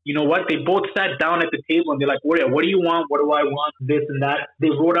 And then, you know what? They both sat down at the table and they're like, what do you want? What do I want? This and that. They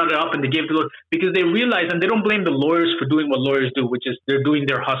wrote it up and they gave it to the because they realized, and they don't blame the lawyers for doing what lawyers do, which is they're doing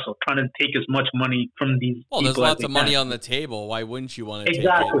their hustle, trying to take as much money from these people. Well, there's lots of money on the table. Why wouldn't you want to take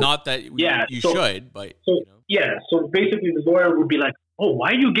it? Not that you should, but... Yeah, so basically the lawyer would be like, oh, why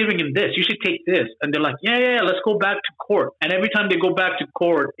are you giving him this? You should take this. And they're like, yeah, let's go back to court. And every time they go back to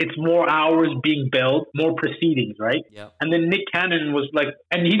court, it's more hours being billed, more proceedings, right? Yeah. And then Nick Cannon was like,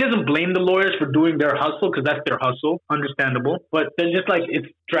 and he doesn't blame the lawyers for doing their hustle because that's their hustle, understandable. But they're just it's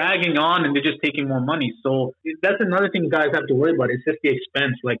dragging on and they're just taking more money. So that's another thing guys have to worry about. It's just the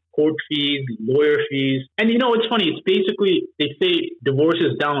expense, like court fees, lawyer fees. And it's funny. It's basically, they say divorce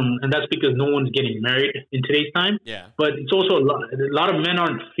is down and that's because no one's getting married in today's time. Yeah. But it's also a lot of men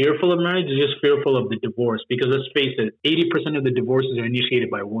aren't fearful of marriage, they're just fearful of the divorce because let's face it, 80% of the divorces are initiated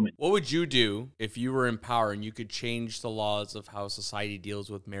by women. What would you do if you were in power and you could change the laws of how society deals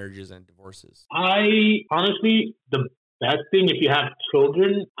with marriages and divorces? I honestly, the best thing. If you have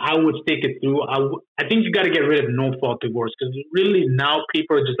children, I would stick it through. I think you got to get rid of no fault divorce, because really now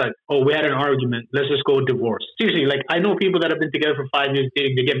people are just like, oh, we had an argument, let's just go divorce. Seriously, like I know people that have been together for 5 years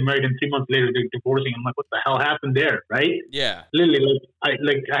dating, they get married and 3 months later they're divorcing. I'm like, what the hell happened there, right? Yeah. Literally, I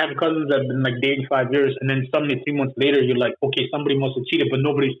have cousins that have been like dating 5 years, and then suddenly 3 months later you're like, okay, somebody must have cheated, but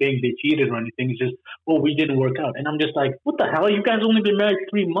nobody's saying they cheated or anything. It's just, oh, we didn't work out. And I'm just like, what the hell? You guys only been married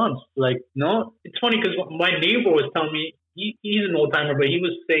 3 months. Like, no, it's funny because my neighbor was telling me, he's an old timer, but he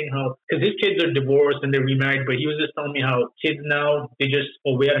was saying how, because his kids are divorced and they're remarried, but he was just telling me how kids now, they just,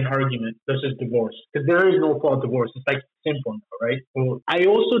 oh, we had an argument, let's just divorce. Because there is no fault divorce. It's like simple now, right? So I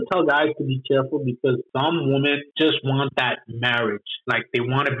also tell guys to be careful, because some women just want that marriage. Like they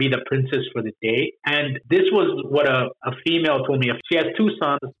want to be the princess for the day. And this was what a female told me. She has 2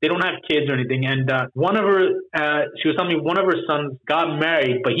 sons. They don't have kids or anything. And one of her, she was telling me one of her sons got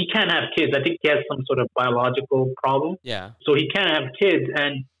married, but he can't have kids. I think he has some sort of biological problem. Yeah. So he can't have kids.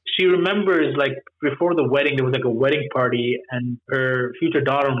 And she remembers, like, before the wedding, there was like a wedding party, and her future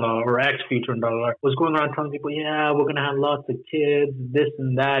daughter-in-law or ex-future daughter-in-law was going around telling people, yeah, we're going to have lots of kids, this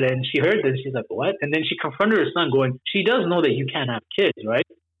and that. And she heard this. She's like, what? And then she confronted her son going, she does know that you can't have kids, right?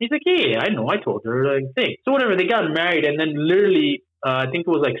 He's like, yeah, I know. I told her. Like, hey. So whatever, they got married, and then literally, I think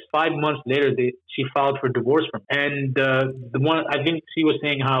it was like 5 months later, she filed for divorce from him. And the one, I think she was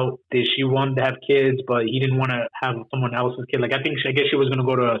saying how she wanted to have kids, but he didn't want to have someone else's kid. Like I guess she was going to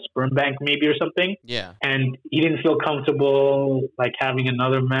go to a sperm bank maybe or something. Yeah. And he didn't feel comfortable like having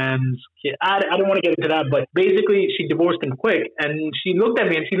another man's kid. I don't want to get into that, but basically she divorced him quick. And she looked at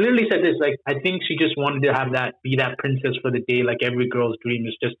me and she literally said this, like, I think she just wanted to be that princess for the day. Like every girl's dream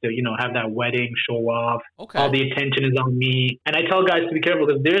is just to, have that wedding, show off. Okay. All the attention is on me. And I tell guys to be careful,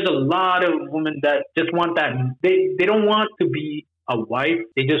 because there's a lot of women that just want that. They don't want to be a wife.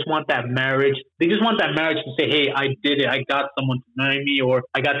 They just want that marriage. They just want that marriage to say, hey, I did it. I got someone to marry me, or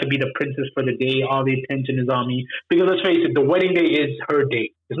I got to be the princess for the day. All the attention is on me. Because let's face it, the wedding day is her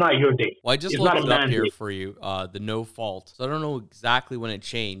day. It's not your day. Well, I just looked it up here for you, the no fault. So I don't know exactly when it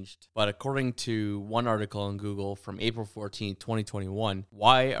changed, but according to one article on Google from April 14th, 2021,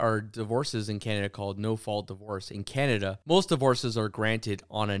 why are divorces in Canada called no fault divorce? In Canada, most divorces are granted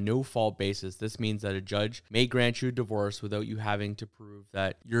on a no fault basis. This means that a judge may grant you a divorce without you having to prove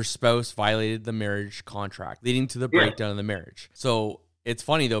that your spouse violated the marriage contract, leading to the breakdown of the marriage. So it's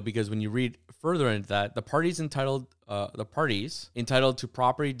funny though, because when you read further into that, the parties entitled to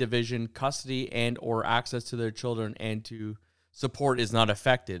property division, custody, and or access to their children and to support is not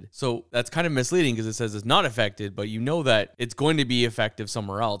affected. So that's kind of misleading, because it says it's not affected, but you know that it's going to be effective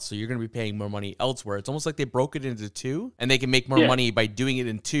somewhere else. So you're going to be paying more money elsewhere. It's almost like they broke it into 2 and they can make more money by doing it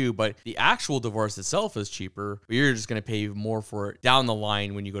in 2, but the actual divorce itself is cheaper, but you're just going to pay more for it down the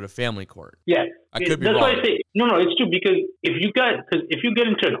line when you go to family court. Yeah. I could be That's wrong. why I say, no, it's true, because if you get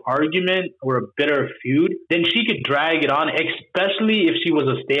into an argument or a bitter feud, then she could drag it on, especially if she was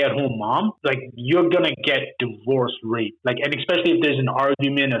a stay-at-home mom. Like, you're going to get divorce rate. Like, and especially if there's an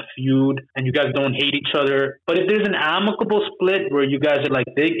argument, a feud, and you guys don't hate each other. But if there's an amicable split where you guys are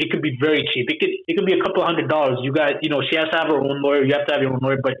like, it could be very cheap. It could be a couple $100. You guys, she has to have her own lawyer. You have to have your own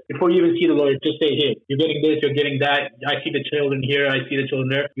lawyer. But before you even see the lawyer, just say, hey, you're getting this, you're getting that. I see the children here, I see the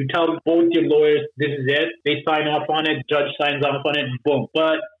children there. You tell both your lawyers, this is it. They sign off on it. Judge signs off on it. Boom.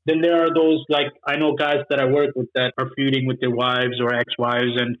 But then there are those, like, I know guys that I work with that are feuding with their wives or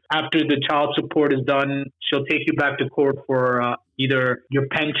ex-wives. And after the child support is done, she'll take you back to court for either your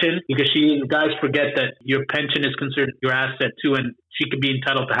pension, because guys forget that your pension is considered your asset too. And she could be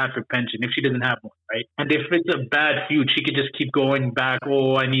entitled to half her pension if she doesn't have one, right? And if it's a bad feud, she could just keep going back.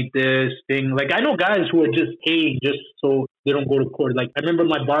 Oh, I need this thing. Like, I know guys who are just paying just so they don't go to court. Like, I remember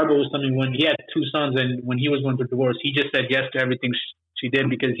my barber was telling me when he had 2 sons and when he was going through divorce, he just said yes to everything she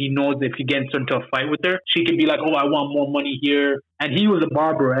did, because he knows if he gets into a fight with her, she could be like, oh, I want more money here. And he was a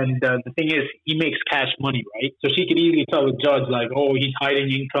barber, and the thing is, he makes cash money, right? So she could easily tell the judge, like, oh, he's hiding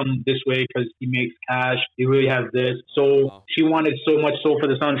income this way because he makes cash. He really has this. So she wanted so much so for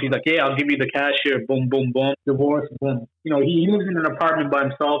the son. She's like, yeah, I'll give you the cash here. Boom, boom, boom. Divorce, boom. He lives in an apartment by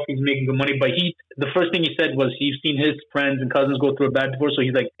himself. He's making good money. But the first thing he said was he's seen his friends and cousins go through a bad divorce. So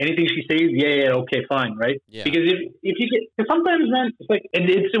he's like, anything she says, yeah, okay, fine, right? Yeah. Because if you get, because sometimes, man, it's like, and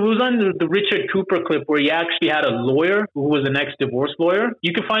it was on the Richard Cooper clip where he actually had a lawyer who was an ex-divorce lawyer.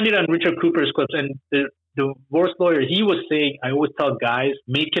 You can find it on Richard Cooper's clips. And the divorce lawyer, he was saying, I always tell guys,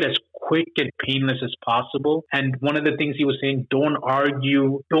 make it as quick and painless as possible. And one of the things he was saying, don't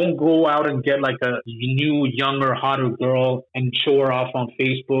argue, don't go out and get like a new, younger, hotter girl and show her off on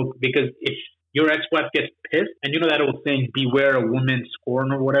Facebook, because your ex-wife gets pissed, and you know that old saying, beware a woman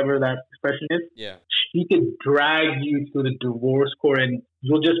scorn or whatever that expression is? Yeah. She could drag you to the divorce court and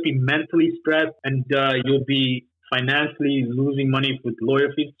you'll just be mentally stressed and you'll be financially losing money with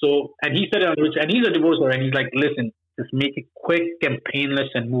lawyer fees. So, and he said, and he's a divorce lawyer, and he's like, listen, just make it quick and painless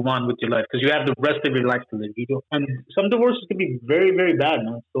and move on with your life because you have the rest of your life to live. And some divorces can be very, very bad,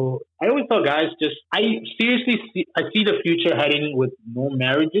 man. So I always tell guys, I seriously see the future heading with no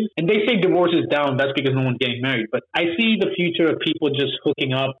marriages. And they say divorce is down. That's because no one's getting married. But I see the future of people just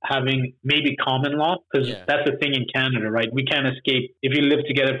hooking up, having maybe common law, because that's the thing in Canada, right? We can't escape. If you live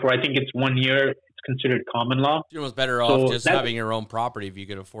together for, I think it's 1 year, considered common law. You're almost better off just having your own property if you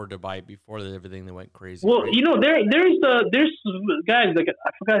could afford to buy it before everything that went crazy. Well, you know, there's guys, like,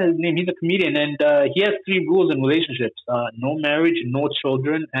 I forgot his name. He's a comedian, and he has 3 rules in relationships: no marriage, no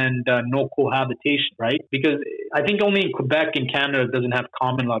children, and no cohabitation. Right? Because I think only in Quebec and Canada doesn't have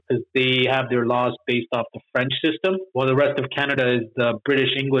common law because they have their laws based off the French system, while the rest of Canada is the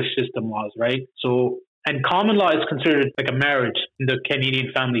British English system laws. Right? So, and common law is considered like a marriage in the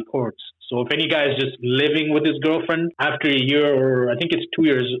Canadian family courts. So if any guy is just living with his girlfriend after a year, or I think it's 2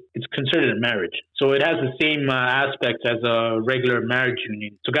 years, it's considered a marriage. So it has the same aspects as a regular marriage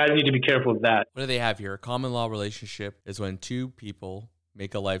union. So guys need to be careful of that. What do they have here? A common law relationship is when 2 people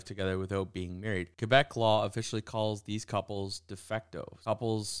make a life together without being married. Quebec law officially calls these couples de facto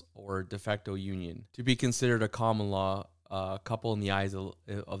couples or de facto union. To be considered a common law couple in the eyes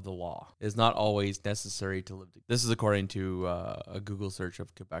of the law. It is not always necessary to live together. This is according to a Google search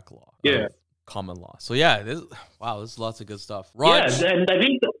of Quebec law. Yeah. Common law. So yeah, this is lots of good stuff. Raj, yeah, and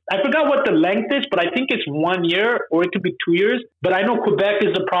I forgot what the length is, but I think it's 1 year or it could be 2 years. But I know Quebec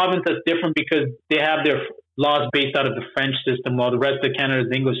is a province that's different because they have their laws based out of the French system, while the rest of Canada is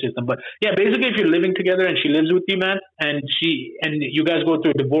the English system. But yeah, basically, if you're living together and she lives with you, man, and you guys go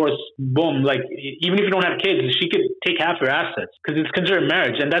through a divorce, boom, like even if you don't have kids, she could take half your assets because it's considered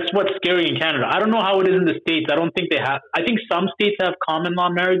marriage, and that's what's scary in Canada. I don't know how it is in the States. I don't think they have. I think some states have common law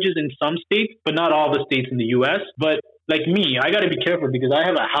marriages in some states, but not all the states in the U.S. But like me, I got to be careful because I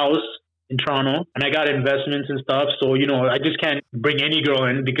have a house in Toronto and I got investments and stuff. So, you know, I just can't bring any girl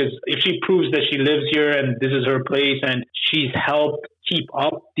in because if she proves that she lives here and this is her place and she's helped keep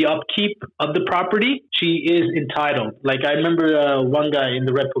up the upkeep of the property, she is entitled. Like I remember one guy in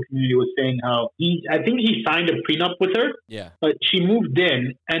the Red Pill community was saying how I think he signed a prenup with her. Yeah. But she moved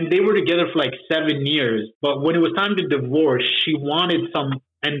in and they were together for like 7 years. But when it was time to divorce, she wanted some,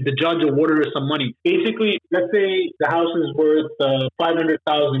 and the judge awarded her some money. Basically, let's say the house is worth $500,000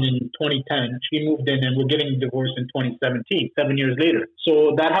 in 2010. She moved in and we're getting divorced in 2017, 7 years later.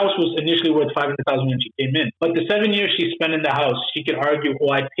 So that house was initially worth $500,000 when she came in. But the 7 years she spent in the house, she could argue, oh,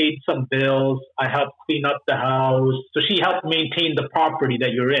 I paid some bills, I helped clean up the house. So she helped maintain the property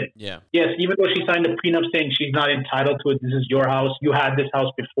that you're in. Yeah. Yes, even though she signed a prenup saying she's not entitled to it, this is your house, you had this house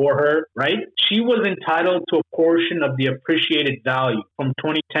before her, right? She was entitled to a portion of the appreciated value from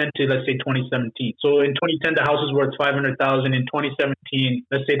 2010 to, let's say, 2017. So in 2010, the house is worth $500,000. In 2017,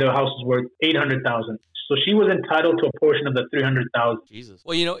 let's say the house is worth $800,000. So she was entitled to a portion of the $300,000. Jesus.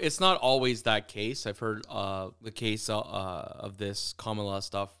 Well, you know, it's not always that case. I've heard the case of this common law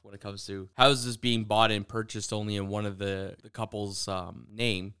stuff when it comes to houses being bought and purchased only in one of the couple's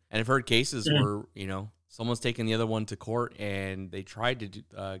name. And I've heard cases where, you know, someone's taken the other one to court and they tried to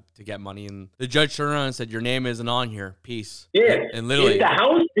get money, and the judge turned around and said, "Your name isn't on here. Peace." Yeah. And literally, if you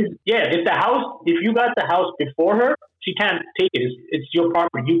got the house before her, she can't take it. It's your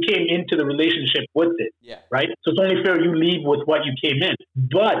property. You came into the relationship with it. Yeah. Right? So it's only fair you leave with what you came in.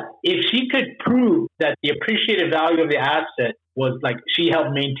 But if she could prove that the appreciated value of the asset was like she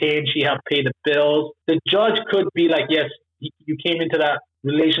helped maintain, she helped pay the bills, the judge could be like, yes, you came into that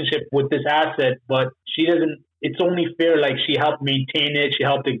relationship with this asset, but she doesn't, it's only fair, like she helped maintain it, she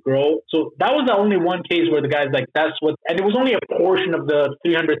helped it grow. So that was the only one case where the guy's like, that's what, and it was only a portion of the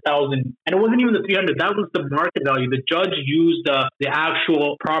 300,000, and it wasn't even the 300, that was the market value. The judge used the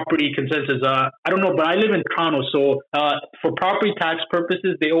actual property consensus. I don't know, but I live in Toronto, so for property tax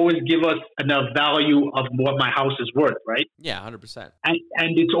purposes, they always give us a value of what my house is worth, right? Yeah, 100%.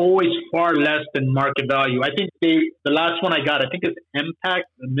 And it's always far less than market value. I think the last one I got, I think it's MPAC,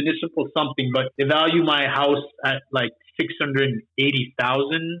 municipal something, but they value my house at like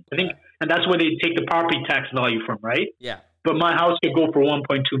 680,000, I think, and that's where they take the property tax value from, right? Yeah. but my house could go for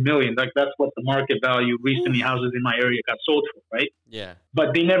 1.2 million. Like that's what the market value recently houses in my area got sold for, right? Yeah.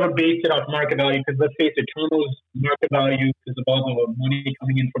 But they never based it off market value because let's face it, Toronto's market value because of all the money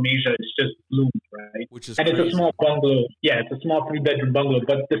coming in from Asia is just bloomed, right? Which is and crazy. It's a small bungalow. Yeah, it's a small 3-bedroom bungalow.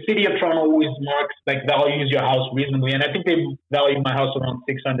 But the city of Toronto always marks like values your house reasonably, and I think they value my house around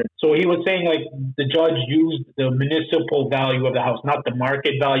 600. So he was saying like the judge used the municipal value of the house, not the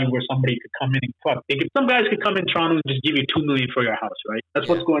market value where somebody could come in and fuck. Some guys could come in Toronto and just give you $2 million for your house, right? That's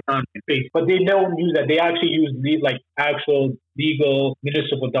what's going on in face. But they don't use that. They actually use these like actual legal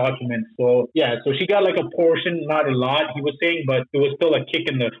municipal documents. So yeah, so she got like a portion, not a lot, he was saying, but it was still a kick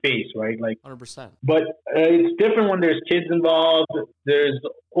in the face, right? Like 100%. But it's different when there's kids involved. There's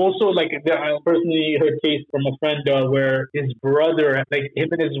also like I personally heard case from a friend where his brother, like him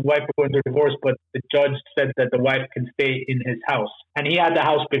and his wife were going through a divorce, but the judge said that the wife can stay in his house, and he had the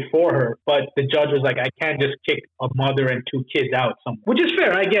house before her, but the judge was like, I can't just kick a mother and 2 kids out somewhere, which is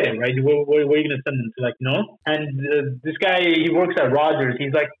fair. I get it, right? Where are you going to send them to? Like, no. And this guy, he works at Rogers.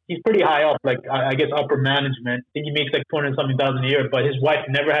 He's pretty high up, like I guess upper management. I think he makes like 200-something thousand a year, but his wife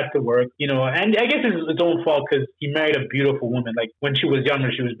never had to work, and I guess it's his own fault because he married a beautiful woman. Like when she was younger,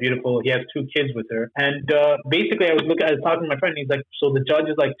 she was beautiful. He has 2 kids with her. And basically I was talking to my friend, and he's like, so the judge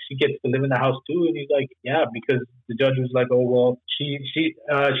is like, she gets to live in the house too? And he's like, yeah, because the judge was like, oh, well, she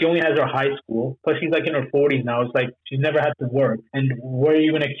only has her high school. Plus she's like in her 40s now. It's like, she's never had to work. And where are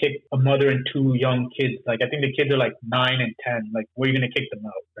you going to kick a mother and 2 young kids? Like, I think the kids are like 9 and 10. Like, where are you going to kick them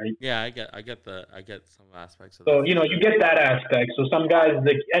out, right? Yeah, I get some aspects of so, that. You get that aspect. So some guys,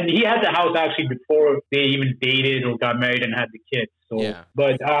 and he had the house actually before they even dated or got married and had the kids. So, yeah.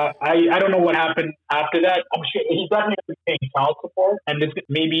 But I don't know what happened after that. I'm sure he's definitely paying child support and this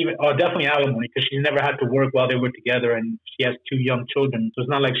maybe even definitely alimony because she's never had to work while they were together, and she has 2 young children. So it's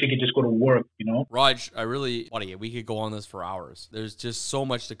not like she could just go to work, Raj, we could go on this for hours. There's just so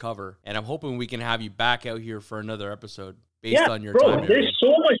much to cover, and I'm hoping we can have you back out here for another episode. Based on your time. There's so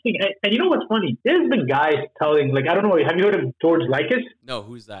much thing. And you know what's funny? There's been guys telling, like, I don't know, have you heard of George Likas? No,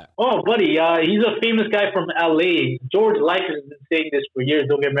 who's that? Oh, buddy, he's a famous guy from LA. George Likas has been saying this for years,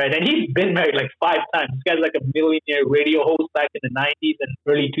 don't get married. And he's been married like 5 times. This guy's like a millionaire radio host back in the 90s and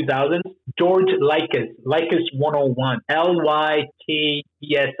early 2000s. George Likas 101. Lykesis.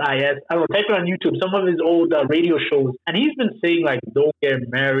 I don't know, type it on YouTube. Some of his old radio shows. And he's been saying, like, don't get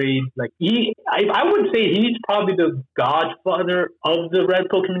married. Like, I would say he's probably the godfather of the red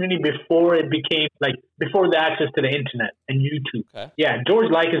pill community before it became, like, before the access to the internet and YouTube. Okay. Yeah, George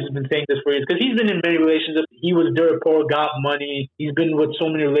Likas has been saying this for years because he's been in many relationships. He was dirt poor, got money. He's been with so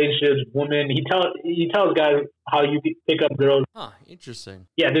many relationships, women. He tells guys how you pick up girls. Huh, interesting.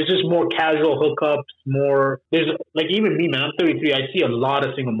 Yeah, there's just more casual hookups, there's like even me, man, I'm 33. I see a lot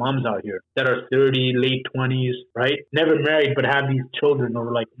of single moms out here that are 30, late 20s, right? Never married, but have these children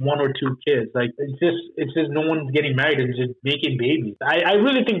or like 1 or 2 kids. Like it's just no one's getting married and just making babies. I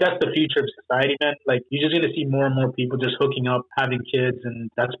really think that's the future of society, man. Like you're just going to see more and more people just hooking up, having kids, and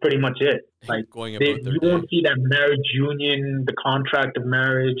that's pretty much it. Like you won't see that marriage union, the contract of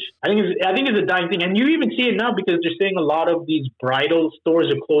marriage. I think it's a dying thing, and you even see it now because they're saying a lot of these bridal stores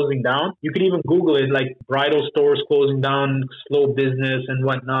are closing down. You could even Google it, like bridal stores closing down, slow business and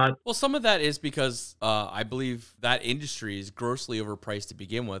whatnot. Well, some of that is because I believe that industry is grossly overpriced to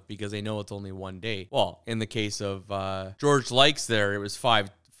begin with because they know it's only one day. Well, in the case of George Likes there, it was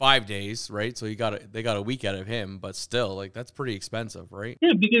 5 days, right? So they got a week out of him, but still, like that's pretty expensive, right?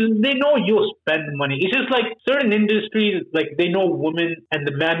 Yeah, because they know you'll spend money. It's just like certain industries, like they know women, and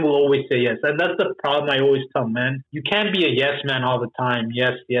the man will always say yes, and that's the problem. I always tell men, you can't be a yes man all the time.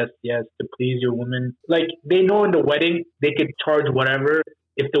 Yes, yes, yes, to please your woman. Like they know in the wedding they could charge whatever.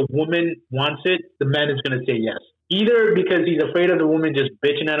 If the woman wants it, the man is gonna say yes. Either because he's afraid of the woman just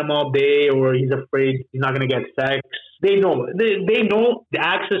bitching at him all day, or he's afraid he's not gonna get sex. They know. They know the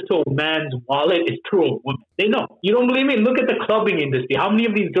access to a man's wallet is through a woman. They know. You don't believe me? Look at the clubbing industry. How many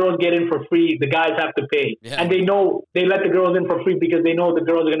of these girls get in for free? The guys have to pay. Yeah. And they know they let the girls in for free because they know the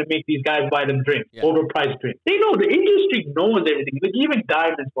girls are going to make these guys buy them drinks, overpriced drinks. They know. The industry knows everything. Like even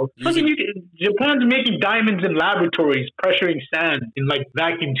diamonds, folks. Japan's making diamonds in laboratories, pressuring sand in like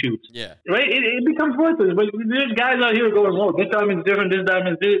vacuum tubes. Yeah. Right? It becomes worthless. But there's guys out here going, oh, this diamond's different, this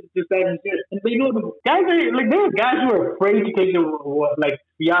diamond's this diamond's this. And they know the guys are like, there are guys who are afraid to take like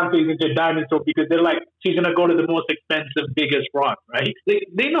Beyonce's into diamond store because they're like, she's gonna go to the most expensive, biggest rock, right?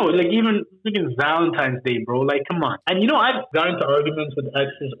 They know, like even freaking Valentine's Day, bro. Like, come on. And I've gotten into arguments with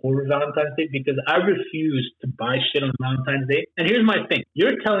exes over Valentine's Day because I refuse to buy shit on Valentine's Day. And here's my thing: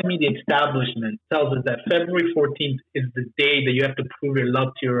 you're telling me the establishment tells us that February 14th is the day that you have to prove your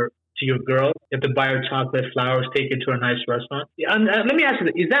love to to your girl. You have to buy her chocolate, flowers, take her to a nice restaurant. And let me ask you,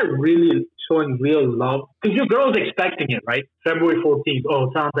 is that really showing real love? Because your girl's expecting it, right? February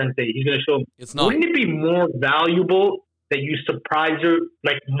 14th, Valentine's Day, he's going to show them. It's not. Wouldn't it be more valuable that you surprise her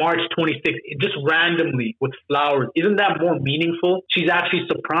like March 26th, just randomly with flowers? Isn't that more meaningful? She's actually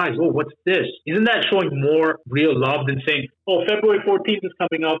surprised. Oh, what's this? Isn't that showing more real love than saying, oh, February 14th is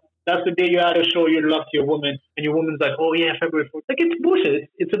coming up. That's the day you had to show your love to your woman. And your woman's like, oh, yeah, February 14th. Like, it's bullshit.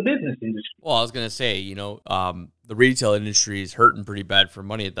 It's a business industry. Well, I was going to say, the retail industry is hurting pretty bad for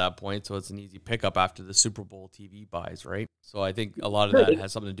money at that point. So it's an easy pickup after the Super Bowl TV buys, right? So I think a lot of that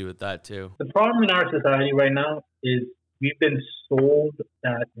has something to do with that, too. The problem in our society right now is we've been sold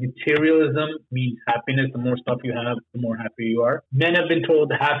that materialism means happiness. The more stuff you have, the more happy you are. Men have been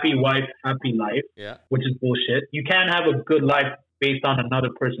told happy wife, happy life, which is bullshit. You can't have a good life based on another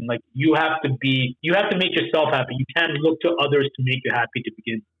person. Like, you have to make yourself happy. You can't look to others to make you happy to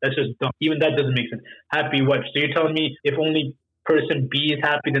begin. That's just dumb. Even that doesn't make sense. Happy wife. So you're telling me if only person B is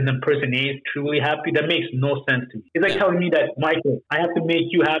happy, then the person A is truly happy? That makes no sense to me. It's like telling me that, Michael, I have to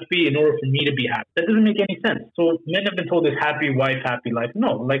make you happy in order for me to be happy. That doesn't make any sense. So men have been told this happy wife, happy life.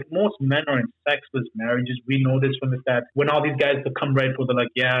 No, like most men are in sexless marriages. We know this from the stats. When all these guys become rightful, they're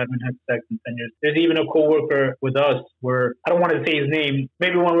like, yeah, I haven't had sex in 10 years. There's even a coworker with us where, I don't want to say his name,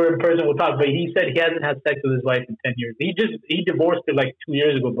 maybe when we're in person we'll talk, but he said he hasn't had sex with his wife in 10 years. He divorced her like 2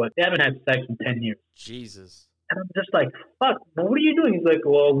 years ago, but they haven't had sex in 10 years. Jesus. And I'm just like, fuck, but what are you doing? He's like,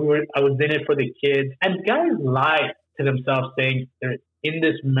 well, I was in it for the kids. And guys lie to themselves saying they're in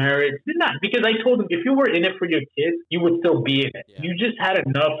this marriage. They're not, because I told him, if you were in it for your kids, you would still be in it. Yeah. You just had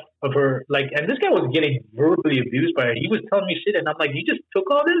enough of her, and this guy was getting verbally abused by her. He was telling me shit, and I'm like, you just took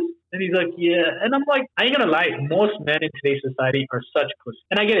all this? And he's like, yeah. And I'm like, I ain't gonna lie, most men in today's society are such pussies.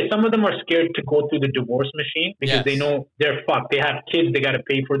 And I get it. Some of them are scared to go through the divorce machine because they know they're fucked. They have kids they gotta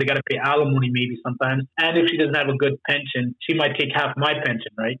pay for. They gotta pay alimony maybe sometimes. And if she doesn't have a good pension, she might take half my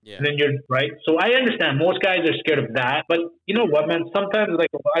pension, right? Yeah. And then you're right. So I understand most guys are scared of that. But you know what, man? Sometimes,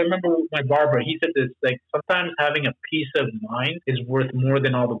 I remember with my barber, he said this, sometimes having a peace of mind is worth more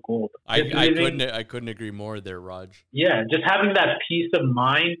than all the gold. I couldn't agree more there, Raj. Yeah, just having that peace of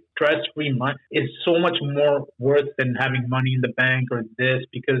mind, stress-free mind, is so much more worth than having money in the bank or this,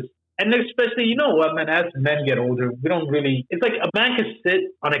 because, and especially, you know what, man, as men get older, we don't really, it's like a man can sit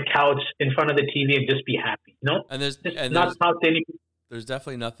on a couch in front of the TV and just be happy, you know? And there's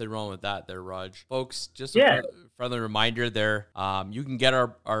definitely nothing wrong with that there, Raj. Folks, just a friendly reminder there, you can get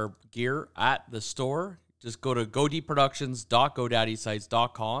our gear at the store. Just go to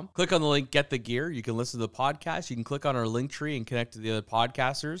godeeproductions.godaddysite.com. Click on the link, get the gear. You can listen to the podcast. You can click on our link tree and connect to the other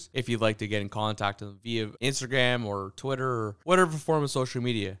podcasters if you'd like to get in contact with them via Instagram or Twitter or whatever form of social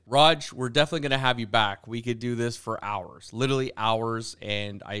media. Raj, we're definitely going to have you back. We could do this for hours, literally hours,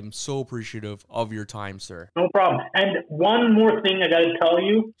 and I'm so appreciative of your time, sir. No problem. And one more thing I got to tell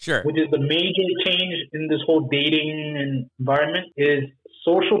you, which is the major change in this whole dating environment, is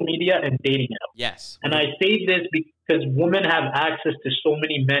social media and dating apps. Yes. And I say this because women have access to so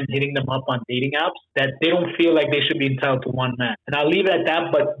many men hitting them up on dating apps that they don't feel like they should be entitled to one man. And I'll leave it at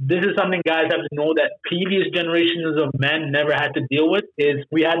that, but this is something guys have to know that previous generations of men never had to deal with, is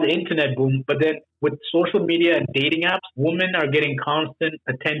we had the internet boom, but then with social media and dating apps, women are getting constant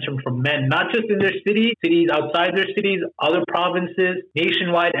attention from men, not just in their cities outside their cities, other provinces,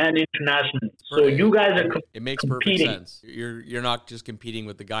 nationwide and internationally. So you guys are it makes competing. Perfect sense. You're not just competing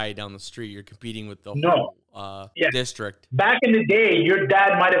with the guy down the street. You're competing with the whole district. Back in the day, your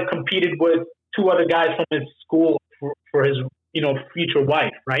dad might have competed with two other guys from his school for his future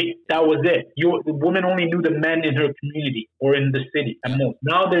wife, right? That was it. The woman only knew the men in her community or in the city at most.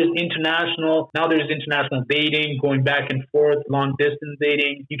 Now there's international dating, going back and forth, long distance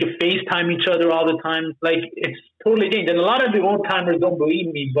dating. You can FaceTime each other all the time. It's totally changed. And a lot of the old timers don't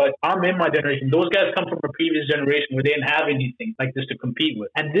believe me, but I'm in my generation. Those guys come from a previous generation where they didn't have anything like this to compete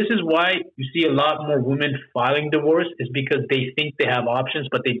with. And this is why you see a lot more women filing divorce, is because they think they have options,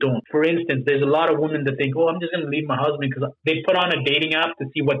 but they don't. For instance, there's a lot of women that think, I'm just going to leave my husband because they put on a dating app to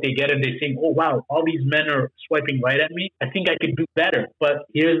see what they get, and they think, oh wow, all these men are swiping right at me. I think I could do better. But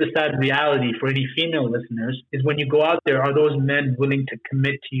here's the sad reality for any female listeners, is when you go out there, are those men willing to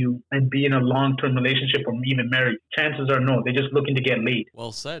commit to you and be in a long-term relationship or even married? Chances are no. They're just looking to get laid.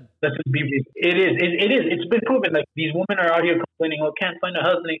 Well said. It is. It's been proven. These women are out here complaining, can't find a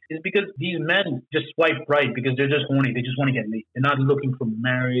husband. It's because these men just swipe right because they're just horny. They just want to get laid. They're not looking for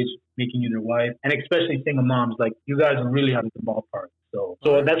marriage, making you their wife. And especially single moms, you guys are really out of the ballpark. So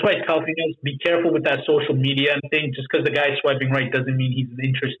that's why I tell females, be careful with that social media and thing. Just because the guy's swiping right doesn't mean he's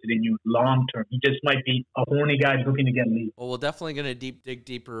interested in you long term. He just might be a horny guy looking to get laid. Well, we're definitely going to dig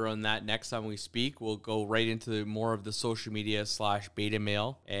deeper on that next time we speak. We'll go right into more of the social media / beta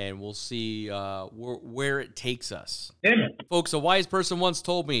male, and we'll see where it takes us. Yeah, man. Folks, a wise person once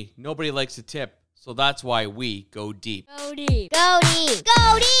told me, nobody likes a tip. So that's why we go deep. Go deep. Go deep.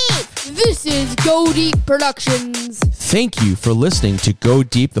 Go deep. This is Go Deep Productions. Thank you for listening to Go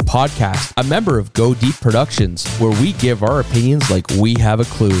Deep, the podcast, a member of Go Deep Productions, where we give our opinions like we have a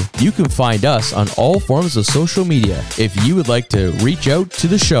clue. You can find us on all forms of social media. If you would like to reach out to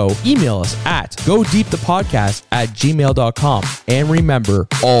the show, email us at godeepthepodcast@gmail.com. And remember,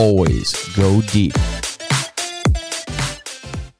 always go deep.